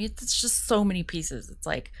mean, it's just so many pieces. It's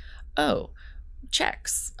like, oh,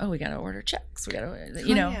 checks. Oh, we got to order checks. We got to,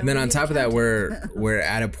 you know. And then on top of that, we're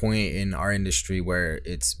at a point in our industry where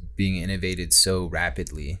it's being innovated so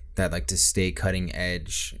rapidly that like to stay cutting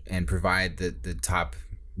edge and provide the top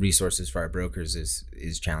resources for our brokers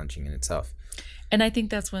is challenging in itself. And I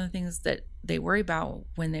think that's one of the things that they worry about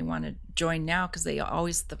when they want to join now, because they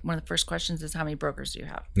always one of the first questions is, how many brokers do you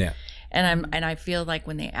have? Yeah. And I feel like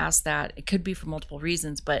when they ask that, it could be for multiple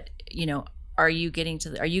reasons, but you know, are you going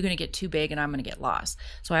to get too big and I'm going to get lost?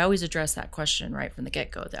 So I always address that question right from the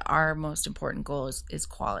get-go, that our most important goal is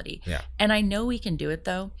quality. Yeah. And I know we can do it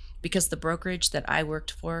though, because the brokerage that I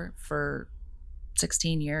worked for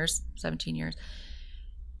 17 years,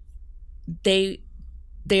 they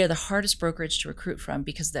are the hardest brokerage to recruit from,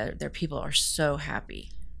 because their people are so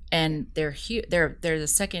happy, and they're the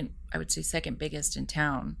second biggest in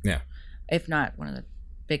town. Yeah. If not one of the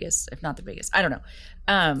biggest, if not the biggest. I don't know.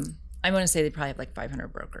 I want to say they probably have like 500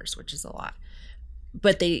 brokers, which is a lot.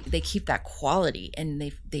 But they keep that quality, and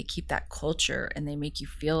they keep that culture, and they make you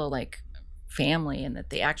feel like family, and that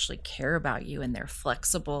they actually care about you, and they're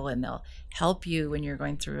flexible, and they'll help you when you're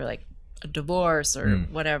going through like a divorce or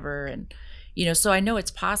whatever. And so I know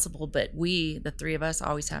it's possible, but the three of us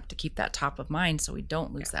always have to keep that top of mind so we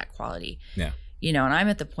don't lose that quality. Yeah. And I'm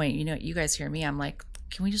at the point, you guys hear me, I'm like,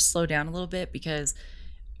 can we just slow down a little bit, because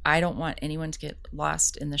I don't want anyone to get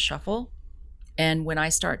lost in the shuffle. And when I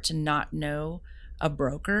start to not know a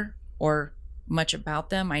broker or much about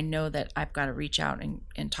them, I know that I've got to reach out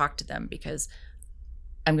and talk to them, because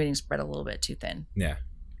I'm getting spread a little bit too thin. Yeah.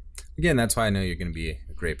 Again, that's why I know you're going to be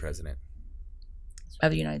a great president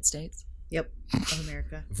of the United States. Yep, of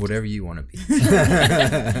America. Of whatever you want to be.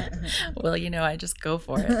 Well, I just go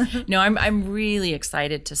for it. No, I'm really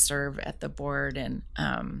excited to serve at the board, and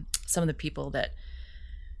some of the people that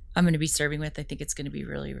I'm going to be serving with, I think it's going to be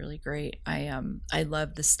really, really great. I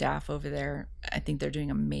love the staff over there. I think they're doing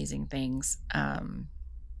amazing things. And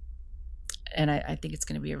I think it's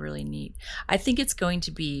going to be a really neat. I think it's going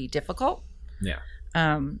to be difficult. Yeah.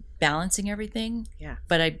 Balancing everything. Yeah.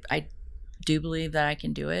 But I do believe that I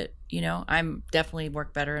can do it. I'm definitely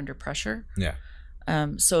work better under pressure. Yeah.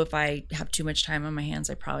 So if I have too much time on my hands,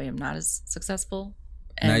 I probably am not as successful.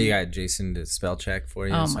 And now you got Jason to spell check for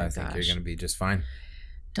you, so I think you're going to be just fine.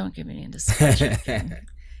 Don't get me into spell checking.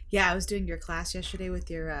 Yeah, I was doing your class yesterday with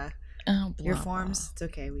your forms. It's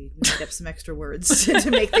okay. We made up some extra words to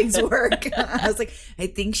make things work. I was like, I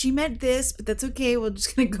think she meant this, but that's okay. We're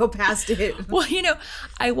just going to go past it. Well,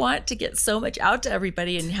 I want to get so much out to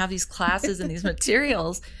everybody and have these classes and these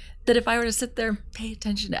materials that if I were to sit there and pay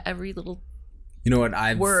attention to every little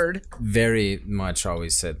I've word. Very much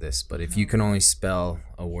always said this, but if you can only spell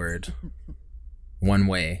a word one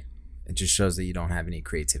way, it just shows that you don't have any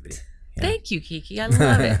creativity. Yeah. Thank you, Kiki. I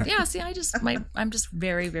love it. Yeah, see, I'm just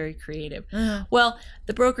very, very creative. Well,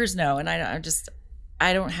 the brokers know, and I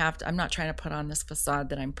don't have to. I'm not trying to put on this facade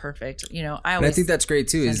that I'm perfect. I think that's great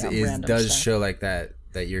too. It does show like that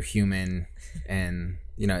you're human, and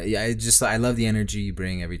I love the energy you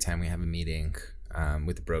bring every time we have a meeting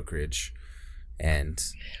with the brokerage. And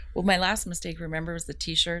my last mistake, remember, was the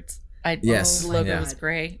T-shirts. Yes, the logo was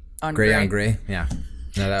gray on gray. Yeah.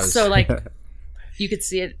 No, that was so like you could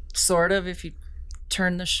see it sort of if you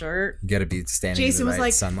turn the shirt. You gotta be standing Jason in the was right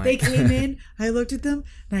like, sunlight. They came in, I looked at them,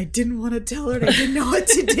 and I didn't want to tell her, and I didn't know what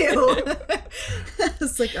to do. I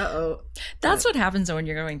was like, uh-oh. That's what happens when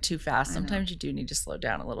you're going too fast. Sometimes you do need to slow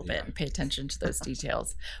down a little bit and pay attention to those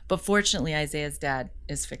details. But fortunately, Isaiah's dad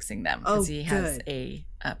is fixing them because he has a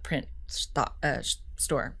print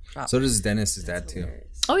store shop. So does Dennis's dad too.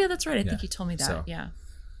 Oh yeah, that's right. I think he told me that. So, yeah.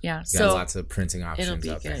 So lots of printing options. It'll be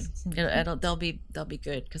out good. There. They'll be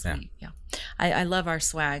good because I love our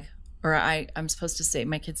swag. Or I'm supposed to say,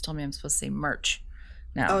 my kids told me I'm supposed to say merch.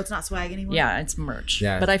 Now. Oh, it's not swag anymore? Yeah, it's merch.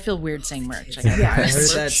 Yeah. But I feel weird saying merch. I heard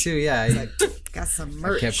that too. Yeah. Got some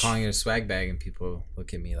merch. I kept calling it a swag bag, and people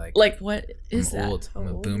look at me like what is I'm that? old. I'm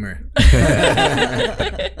a boomer.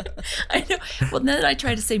 I know. Well, then I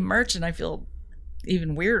try to say merch, and I feel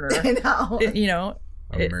even weirder. I know.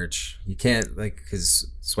 Merch. You can't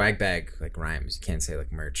because swag bag rhymes. You can't say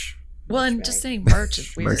merch. Well, and just saying merch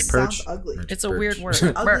is weird. It sounds ugly. It's a weird word.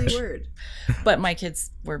 Ugly word. But my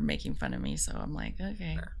kids were making fun of me, so I'm like,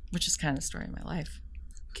 okay, which is kind of the story of my life.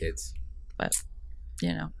 Kids. But,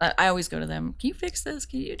 I always go to them. Can you fix this?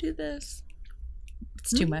 Can you do this?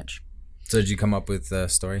 It's too much. So did you come up with a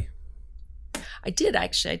story? I did,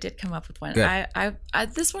 actually. I did come up with one. Good. I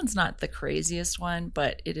this one's not the craziest one,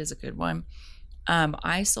 but it is a good one.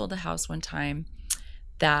 I sold a house one time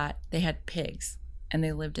that they had pigs. And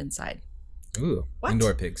they lived inside. Ooh, what?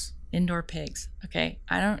 Indoor pigs. Indoor pigs. Okay.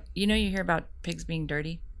 You hear about pigs being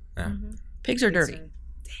dirty? Yeah. Mm-hmm. Pigs are dirty.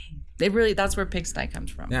 Dang. That's where pigsty comes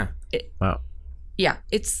from. Yeah. Wow. Yeah.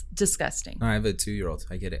 It's disgusting. I have a 2-year-old.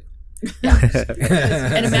 I get it. Yeah.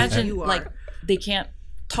 And imagine they can't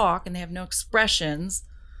talk and they have no expressions.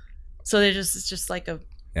 So it's just like a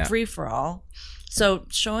free for all. So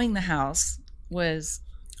showing the house was.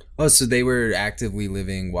 Oh, so they were actively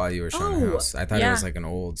living while you were showing the house. I thought it was an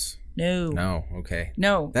old. No. Okay.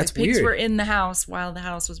 No. That's the pigs weird. were in the house while the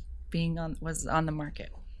house was on the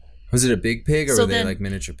market. Was it a big pig or were they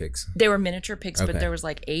miniature pigs? They were miniature pigs, but there was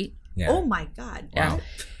 8. Yeah. Oh my God. Yeah. Wow.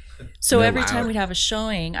 So every time we'd have a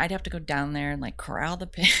showing, I'd have to go down there and corral the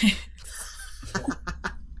pig.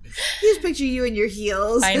 Just picture you in your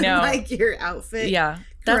heels. I know. And, your outfit. Yeah.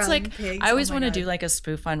 That's pigs. I always want to do a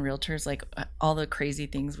spoof on realtors, all the crazy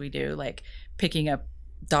things we do, picking up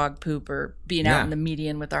dog poop or being out in the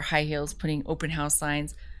median with our high heels, putting open house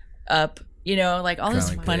signs up, you know, like all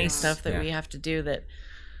this funny stuff that we have to do that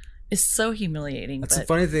is so humiliating. That's the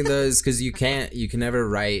funny thing though, is because you can never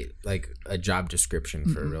write like a job description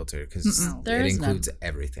for a realtor because it includes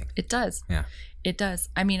everything. It does. Yeah, it does.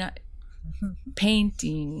 I mean,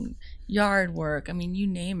 painting, yard work. I mean, you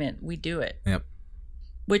name it, we do it. Yep.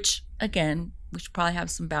 Which again, we should probably have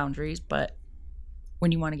some boundaries, but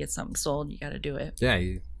when you want to get something sold, you got to do it. Yeah,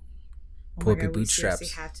 you pull up your bootstraps. We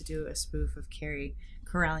have to do a spoof of Carrie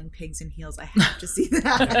corralling pigs in heels. I have to see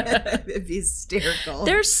that. It'd be hysterical.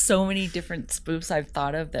 There's so many different spoofs I've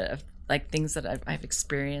thought of that have, like things that I've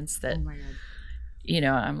experienced that, oh my God. You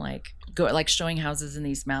know, I'm like showing houses in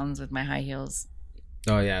these mountains with my high heels.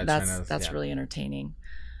 Oh yeah, that's really entertaining.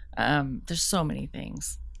 There's so many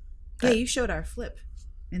things. Yeah, you showed our flip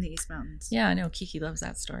in the East Mountains. Yeah, I know. Kiki loves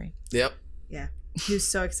that story. Yep. Yeah. He was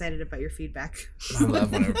so excited about your feedback. I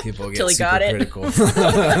love whenever people get super critical.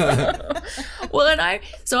 Well, and I,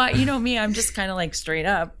 you know me, I'm just kind of like straight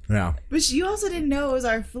up. Yeah. But you also didn't know it was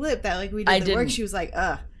our flip that like we did the work. She was like,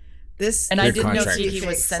 this. And I didn't know Kiki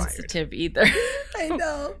was sensitive either. I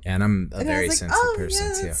know. Yeah, and I'm a very sensitive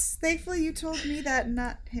person too. Thankfully you told me that,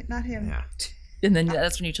 not him. Yeah. And then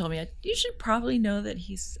that's when you told me, you should probably know that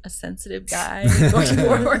he's a sensitive guy going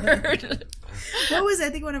forward. What was, I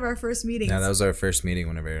think, one of our first meetings? Yeah, that was our first meeting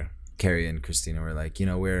whenever Carrie and Christina were like, you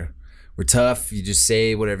know, we're tough. You just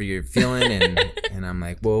say whatever you're feeling. And I'm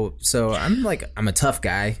like, well, so I'm a tough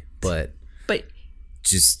guy, but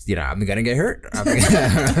just, you know, I'm going to get hurt.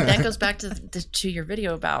 That goes back to your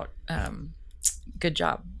video about good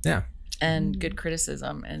job. Yeah. And good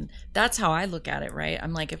criticism. And that's how I look at it, right?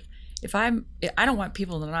 I'm like, if I don't want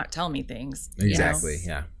people to not tell me things. Exactly. You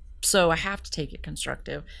know? Yeah. So I have to take it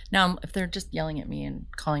constructive. Now, if they're just yelling at me and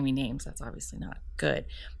calling me names, that's obviously not good.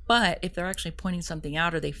 But if they're actually pointing something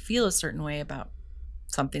out or they feel a certain way about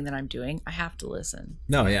something that I'm doing, I have to listen.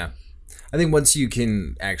 No, yeah. I think once you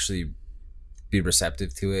can actually be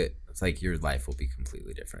receptive to it, it's like your life will be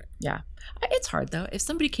completely different. Yeah. It's hard though. If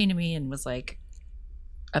somebody came to me and was like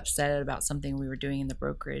upset about something we were doing in the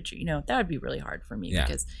brokerage, you know, that would be really hard for me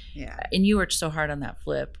because and you worked so hard on that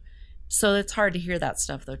flip. So it's hard to hear that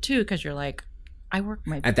stuff though too, because you're like, I work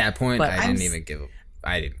my. At that point, I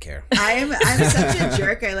didn't care. I'm such a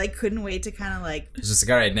jerk. I like couldn't wait to kind of like. It's just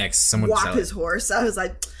like, all right, next, someone walk his horse. I was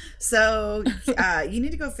like, so you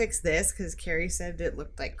need to go fix this because Carrie said it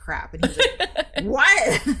looked like crap, and he was like,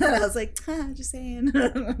 what? And I was like, just saying.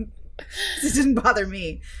 It didn't bother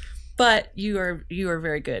me. But you are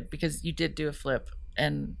very good because you did do a flip,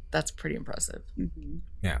 and that's pretty impressive. Mm-hmm.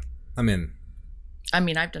 Yeah, I mean,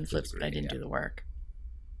 I've done flips, but I didn't do the work.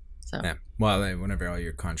 So yeah, well, whenever all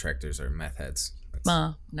your contractors are meth heads,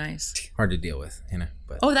 nice. Hard to deal with, you know.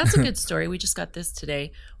 But that's a good story. We just got this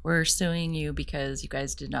today. We're suing you because you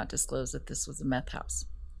guys did not disclose that this was a meth house.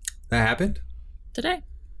 That happened today.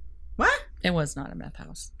 What? It was not a meth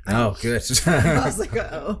house. Oh, good. I was like,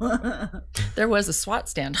 oh. There was a SWAT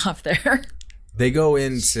standoff there. They go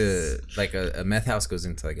into like a meth house goes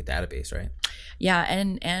into like a database, right? Yeah,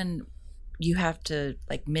 and you have to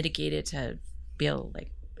like mitigate it to be able to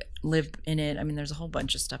like live in it. I mean, there's a whole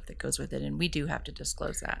bunch of stuff that goes with it, and we do have to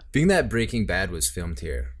disclose that. Being that Breaking Bad was filmed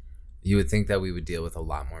here, you would think that we would deal with a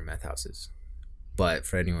lot more meth houses. But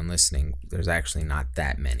for anyone listening, there's actually not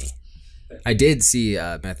that many. I did see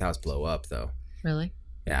a meth house blow up, though. Really?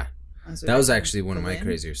 Yeah. That was actually one of my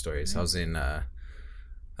crazier stories. I was in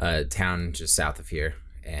a town just south of here,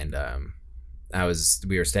 and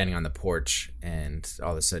we were standing on the porch, and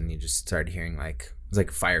all of a sudden you just started hearing like it was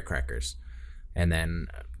like firecrackers, and then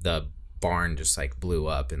the barn just like blew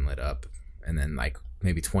up and lit up, and then like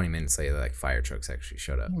maybe 20 minutes later, like fire trucks actually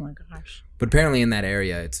showed up. Oh my gosh! But apparently in that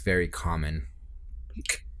area, it's very common.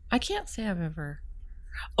 I can't say I've ever.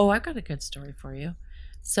 Oh, I've got a good story for you.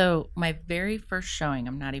 So my very first showing,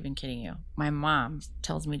 I'm not even kidding you, my mom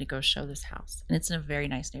tells me to go show this house, and it's in a very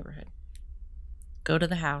nice neighborhood. Go to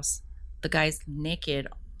the house. The guy's naked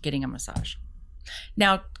getting a massage.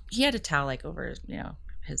 Now, he had a towel like over,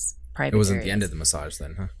 his private. It wasn't areas. the end of the massage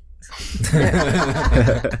then, huh?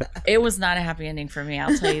 It was not a happy ending for me,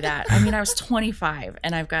 I'll tell you that. I mean, I was 25,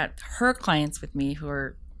 and I've got her clients with me who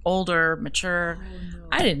are older, mature. Oh, no.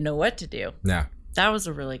 I didn't know what to do. Yeah. That was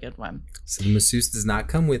a really good one. So the masseuse does not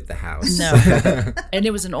come with the house. No. And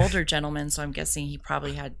it was an older gentleman, so I'm guessing he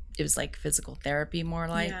probably it was like physical therapy more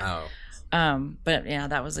like. Yeah. Oh. But yeah,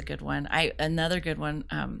 that was a good one. Another good one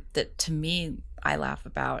that to me I laugh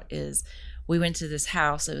about is we went to this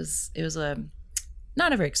house. It was a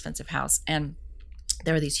not a very expensive house, and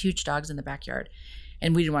there were these huge dogs in the backyard,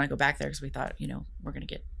 and we didn't want to go back there because we thought we're going to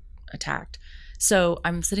get attacked. So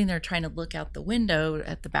I'm sitting there trying to look out the window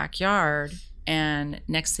at the backyard, and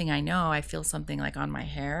next thing I know, I feel something like on my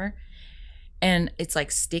hair, and it's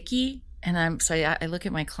like sticky. And I look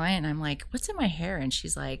at my client and I'm like, what's in my hair? And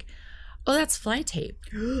she's like, oh, that's fly tape.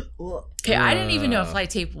 Okay, I didn't even know what fly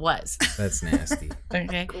tape was. That's nasty.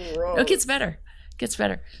 Okay. Gross. It gets better.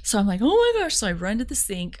 So I'm like, oh my gosh. So I run to the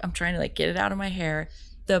sink. I'm trying to like get it out of my hair.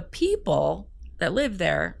 The people that live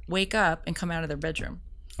there wake up and come out of their bedroom.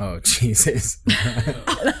 Oh, Jesus.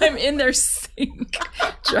 And I'm in their sink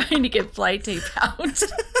trying to get fly tape out.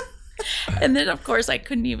 And then, of course, I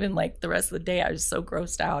couldn't even, like, the rest of the day, I was so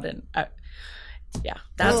grossed out. And,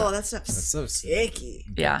 that's so sticky.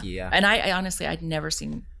 Yeah. And I honestly, I'd never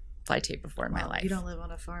seen fly tape before in my life. You don't live on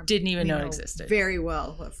a farm. Didn't even know it existed. Very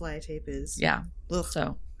well what fly tape is. Yeah. Ugh,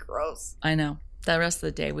 so gross. I know. The rest of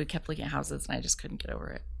the day, we kept looking at houses, and I just couldn't get over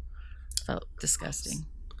it. Felt disgusting.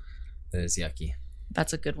 That is yucky.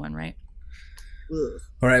 That's a good one, right? Ugh.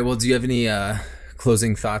 All right. Well, do you have any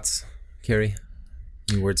closing thoughts, Carrie?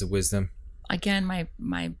 Any words of wisdom? Again, I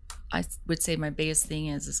would say my biggest thing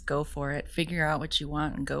is go for it. Figure out what you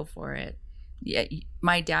want and go for it. Yeah,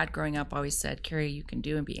 my dad growing up always said, Carrie, you can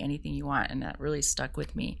do and be anything you want. And that really stuck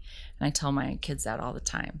with me. And I tell my kids that all the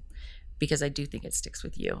time because I do think it sticks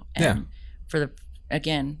with you. And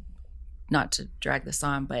again, not to drag this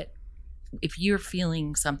on, but if you're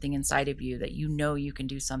feeling something inside of you that you know you can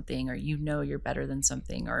do something, or you know you're better than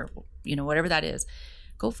something, or whatever that is,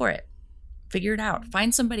 go for it. Figure it out.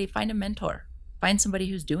 Find a mentor. Find somebody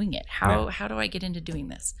who's doing it. How do I get into doing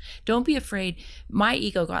this? Don't be afraid. My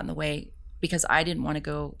ego got in the way because I didn't want to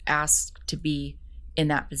go ask to be in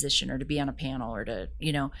that position or to be on a panel or to,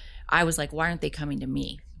 I was like, why aren't they coming to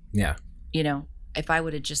me? Yeah. If I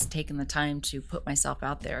would have just taken the time to put myself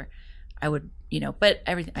out there, I would, but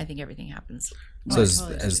I think everything happens. So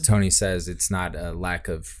as Tony says, it's not a lack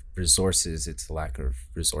of resources, it's a lack of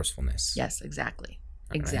resourcefulness. Yes, exactly.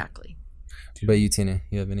 All exactly. Right. What about you, Tina?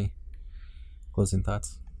 You have any closing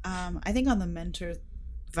thoughts? I think on the mentor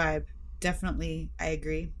vibe, definitely I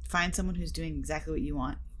agree. Find someone who's doing exactly what you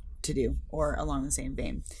want to do or along the same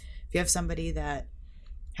vein. If you have somebody that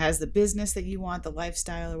has the business that you want, the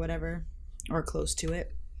lifestyle or whatever, or close to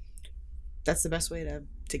it, that's the best way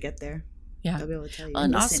to get there. Yeah. They'll be able to tell you.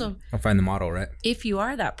 And also, I'll find the model, right? If you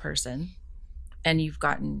are that person and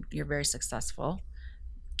you're very successful,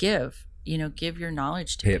 give your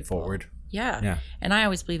knowledge to Pay people. It forward. Yeah. And I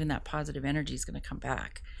always believe in that positive energy is going to come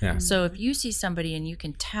back. Yeah. So if you see somebody and you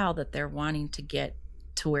can tell that they're wanting to get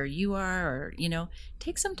to where you are, or,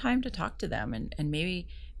 take some time to talk to them and maybe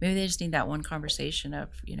they just need that one conversation of,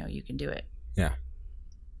 you can do it. Yeah.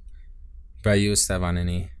 By you, Esteban,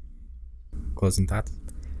 any closing thoughts?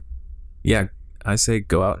 Yeah, I say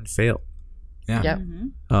go out and fail. Yeah. Yep.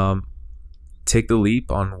 Mm-hmm. Take the leap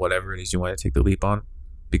on whatever it is you want to take the leap on,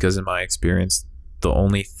 because in my experience, the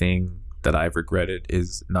only thing that I've regretted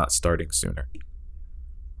is not starting sooner.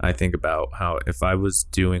 I think about how if I was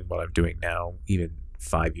doing what I'm doing now, even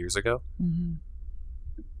 5 years ago,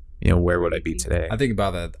 where would I be today? I think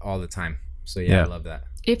about that all the time. So yeah. I love that.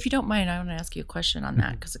 If you don't mind, I want to ask you a question on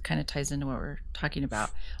that because it kind of ties into what we're talking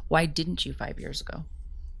about. Why didn't you 5 years ago?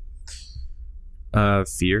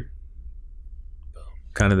 Fear.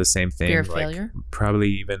 Kind of the same thing. Fear of failure? Probably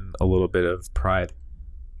even a little bit of pride.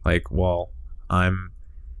 Like, well, I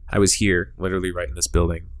was here, literally right in this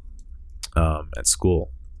building, at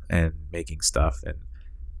school and making stuff. And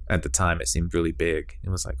at the time, it seemed really big. It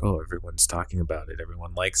was like, oh, everyone's talking about it.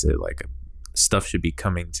 Everyone likes it. Like, stuff should be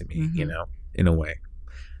coming to me, in a way.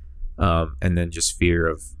 And then just fear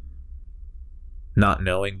of not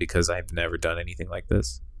knowing, because I've never done anything like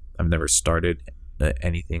this. I've never started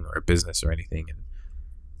anything or a business or anything. And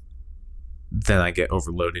then I get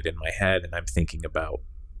overloaded in my head and I'm thinking about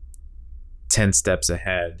 10 steps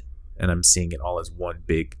ahead and I'm seeing it all as one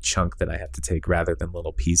big chunk that I have to take rather than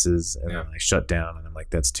little pieces. And then I shut down and I'm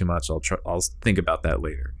like, that's too much. I'll think about that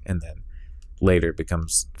later. And then later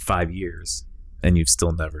becomes 5 years and you've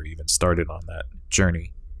still never even started on that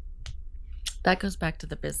journey. That goes back to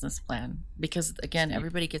the business plan because, again,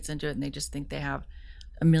 everybody gets into it and they just think they have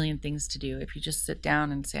a million things to do. If you just sit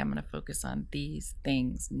down and say, I'm going to focus on these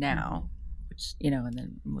things now, which, and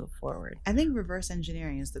then move forward. I think reverse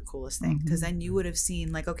engineering is the coolest thing because then you would have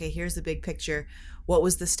seen like, okay, here's the big picture. What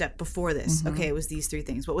was the step before this? Okay, it was these 3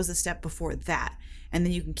 things. What was the step before that? And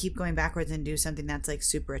then you can keep going backwards and do something that's like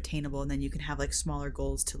super attainable. And then you can have like smaller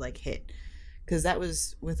goals to like hit. Because that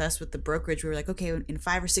was with us with the brokerage. We were like, okay, in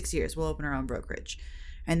 5 or 6 years, we'll open our own brokerage.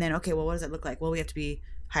 And then, okay, well, what does that look like? Well, we have to be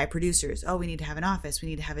high producers. Oh, we need to have an office. We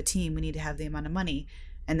need to have a team. We need to have the amount of money.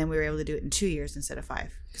 And then we were able to do it in 2 years instead of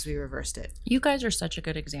 5 because we reversed it. You guys are such a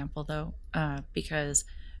good example, though, because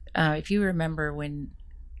if you remember when,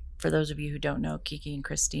 for those of you who don't know, Kiki and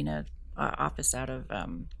Christina office out of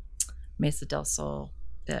Mesa del Sol,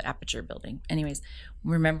 the Aperture building. Anyways,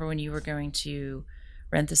 remember when you were going to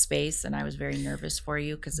rent the space and I was very nervous for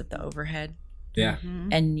you because of the overhead? Yeah. Mm-hmm.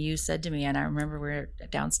 And you said to me, and I remember we were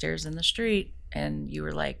downstairs in the street and you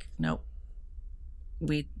were like, nope,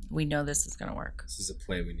 we know this is going to work. This is a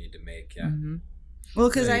play we need to make. Yeah. Mm-hmm. Well,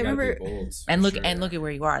 because Yeah, I you gotta remember, be bold, And for look sure, and yeah. look at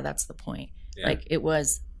where you are. That's the point. Yeah. Like it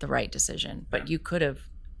was the right decision, but you could have.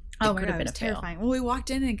 oh It my could God, have it been was a fail. terrifying. Well, we walked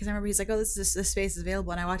in because I remember he's like, oh, this space is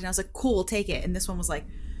available. And I walked in, I was like, cool, we'll take it. And this one was like,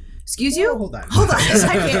 excuse you? Whoa, hold on. Hold on a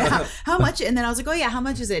second. How much? And then I was like, oh yeah, how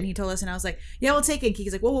much is it? And he told us, and I was like, yeah, we'll take it. And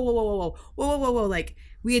Kiki's like, whoa. Like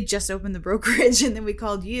we had just opened the brokerage, and then we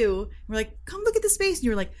called you. And we're like, come look at the space. And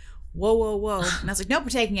you were like, whoa. And I was like, nope, we're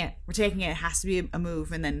taking it. It has to be a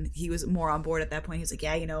move. And then he was more on board at that point. He was like,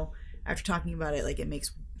 yeah, after talking about it, like it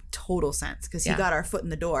makes total sense because he got our foot in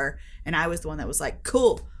the door, and I was the one that was like,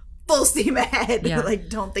 cool, full steam ahead. Yeah. Like,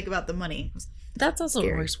 don't think about the money. That's also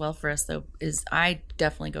Scary. what works well for us, though, is I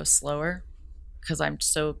definitely go slower because I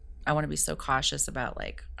want to be so cautious about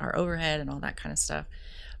like our overhead and all that kind of stuff.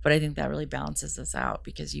 But I think that really balances us out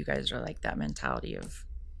because you guys are like that mentality of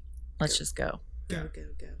let's just go. Yeah. Go.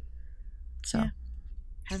 So, Yeah.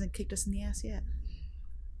 Hasn't kicked us in the ass yet.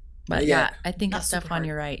 but Yeah. I think Not super Stefan, hard.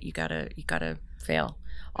 you're right. You gotta fail.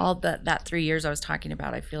 All that 3 years I was talking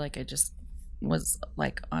about, I feel like I just was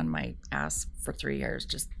like on my ass for 3 years,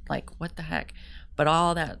 just like what the heck. But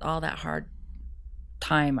all that hard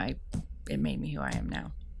time, it made me who I am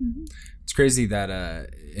now. It's crazy that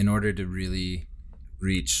in order to really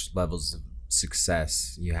reach levels of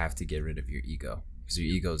success, you have to get rid of your ego because your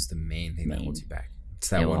ego is the main thing that holds you back. It's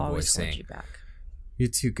that It will one always voice hold saying, you back. you're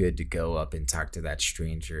too good to go up and talk to that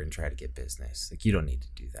stranger and try to get business. Like, you don't need to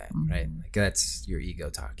do that, right? Like, that's your ego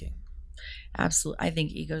talking. Absolutely. I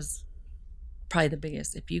think ego's probably the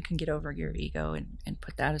biggest. If you can get over your ego and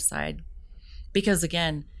put that aside, because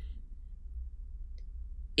again,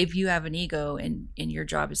 if you have an ego and your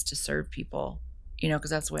job is to serve people, because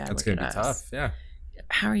that's the way I That's look going at to be us. tough. Yeah.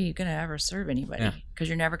 How are you going to ever serve anybody? Yeah. Because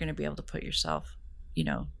you're never going to be able to put yourself,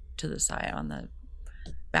 to the side on the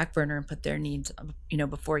back burner and put their needs,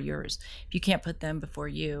 before yours. If you can't put them before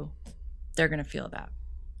you, they're going to feel that,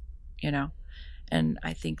 And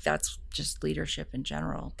I think that's just leadership in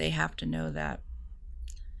general. They have to know that,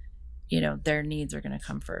 their needs are going to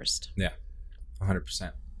come first. Yeah.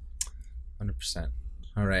 100%. 100%.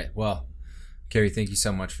 All right. Well, Carrie, thank you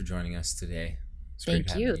so much for joining us today. It's great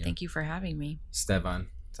Thank you. having Thank you for having me. Stevan,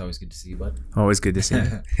 it's always good to see you, bud. Always good to see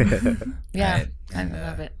you. Yeah, Right, and, I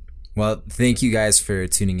love it. Well, thank you guys for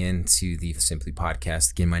tuning in to the Simply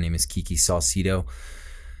Podcast. Again, my name is Kiki Salcido.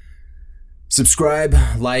 Subscribe,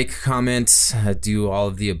 like, comment, do all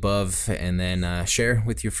of the above, and then share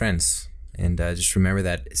with your friends. And just remember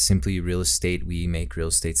that Simply Real Estate, we make real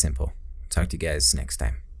estate simple. Talk to you guys next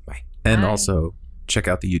time. Bye. And Bye. also check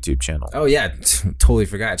out the YouTube channel. Oh, yeah. Totally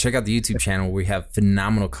forgot. Check out the YouTube channel. We have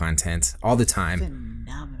phenomenal content all the time.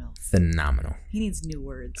 Phenomenal. He needs new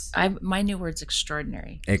words. My new word's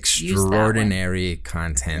extraordinary. Extraordinary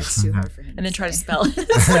content. It's too hard for him. And then try to say. spell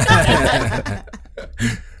it.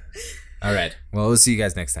 All right. Well, we'll see you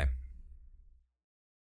guys next time.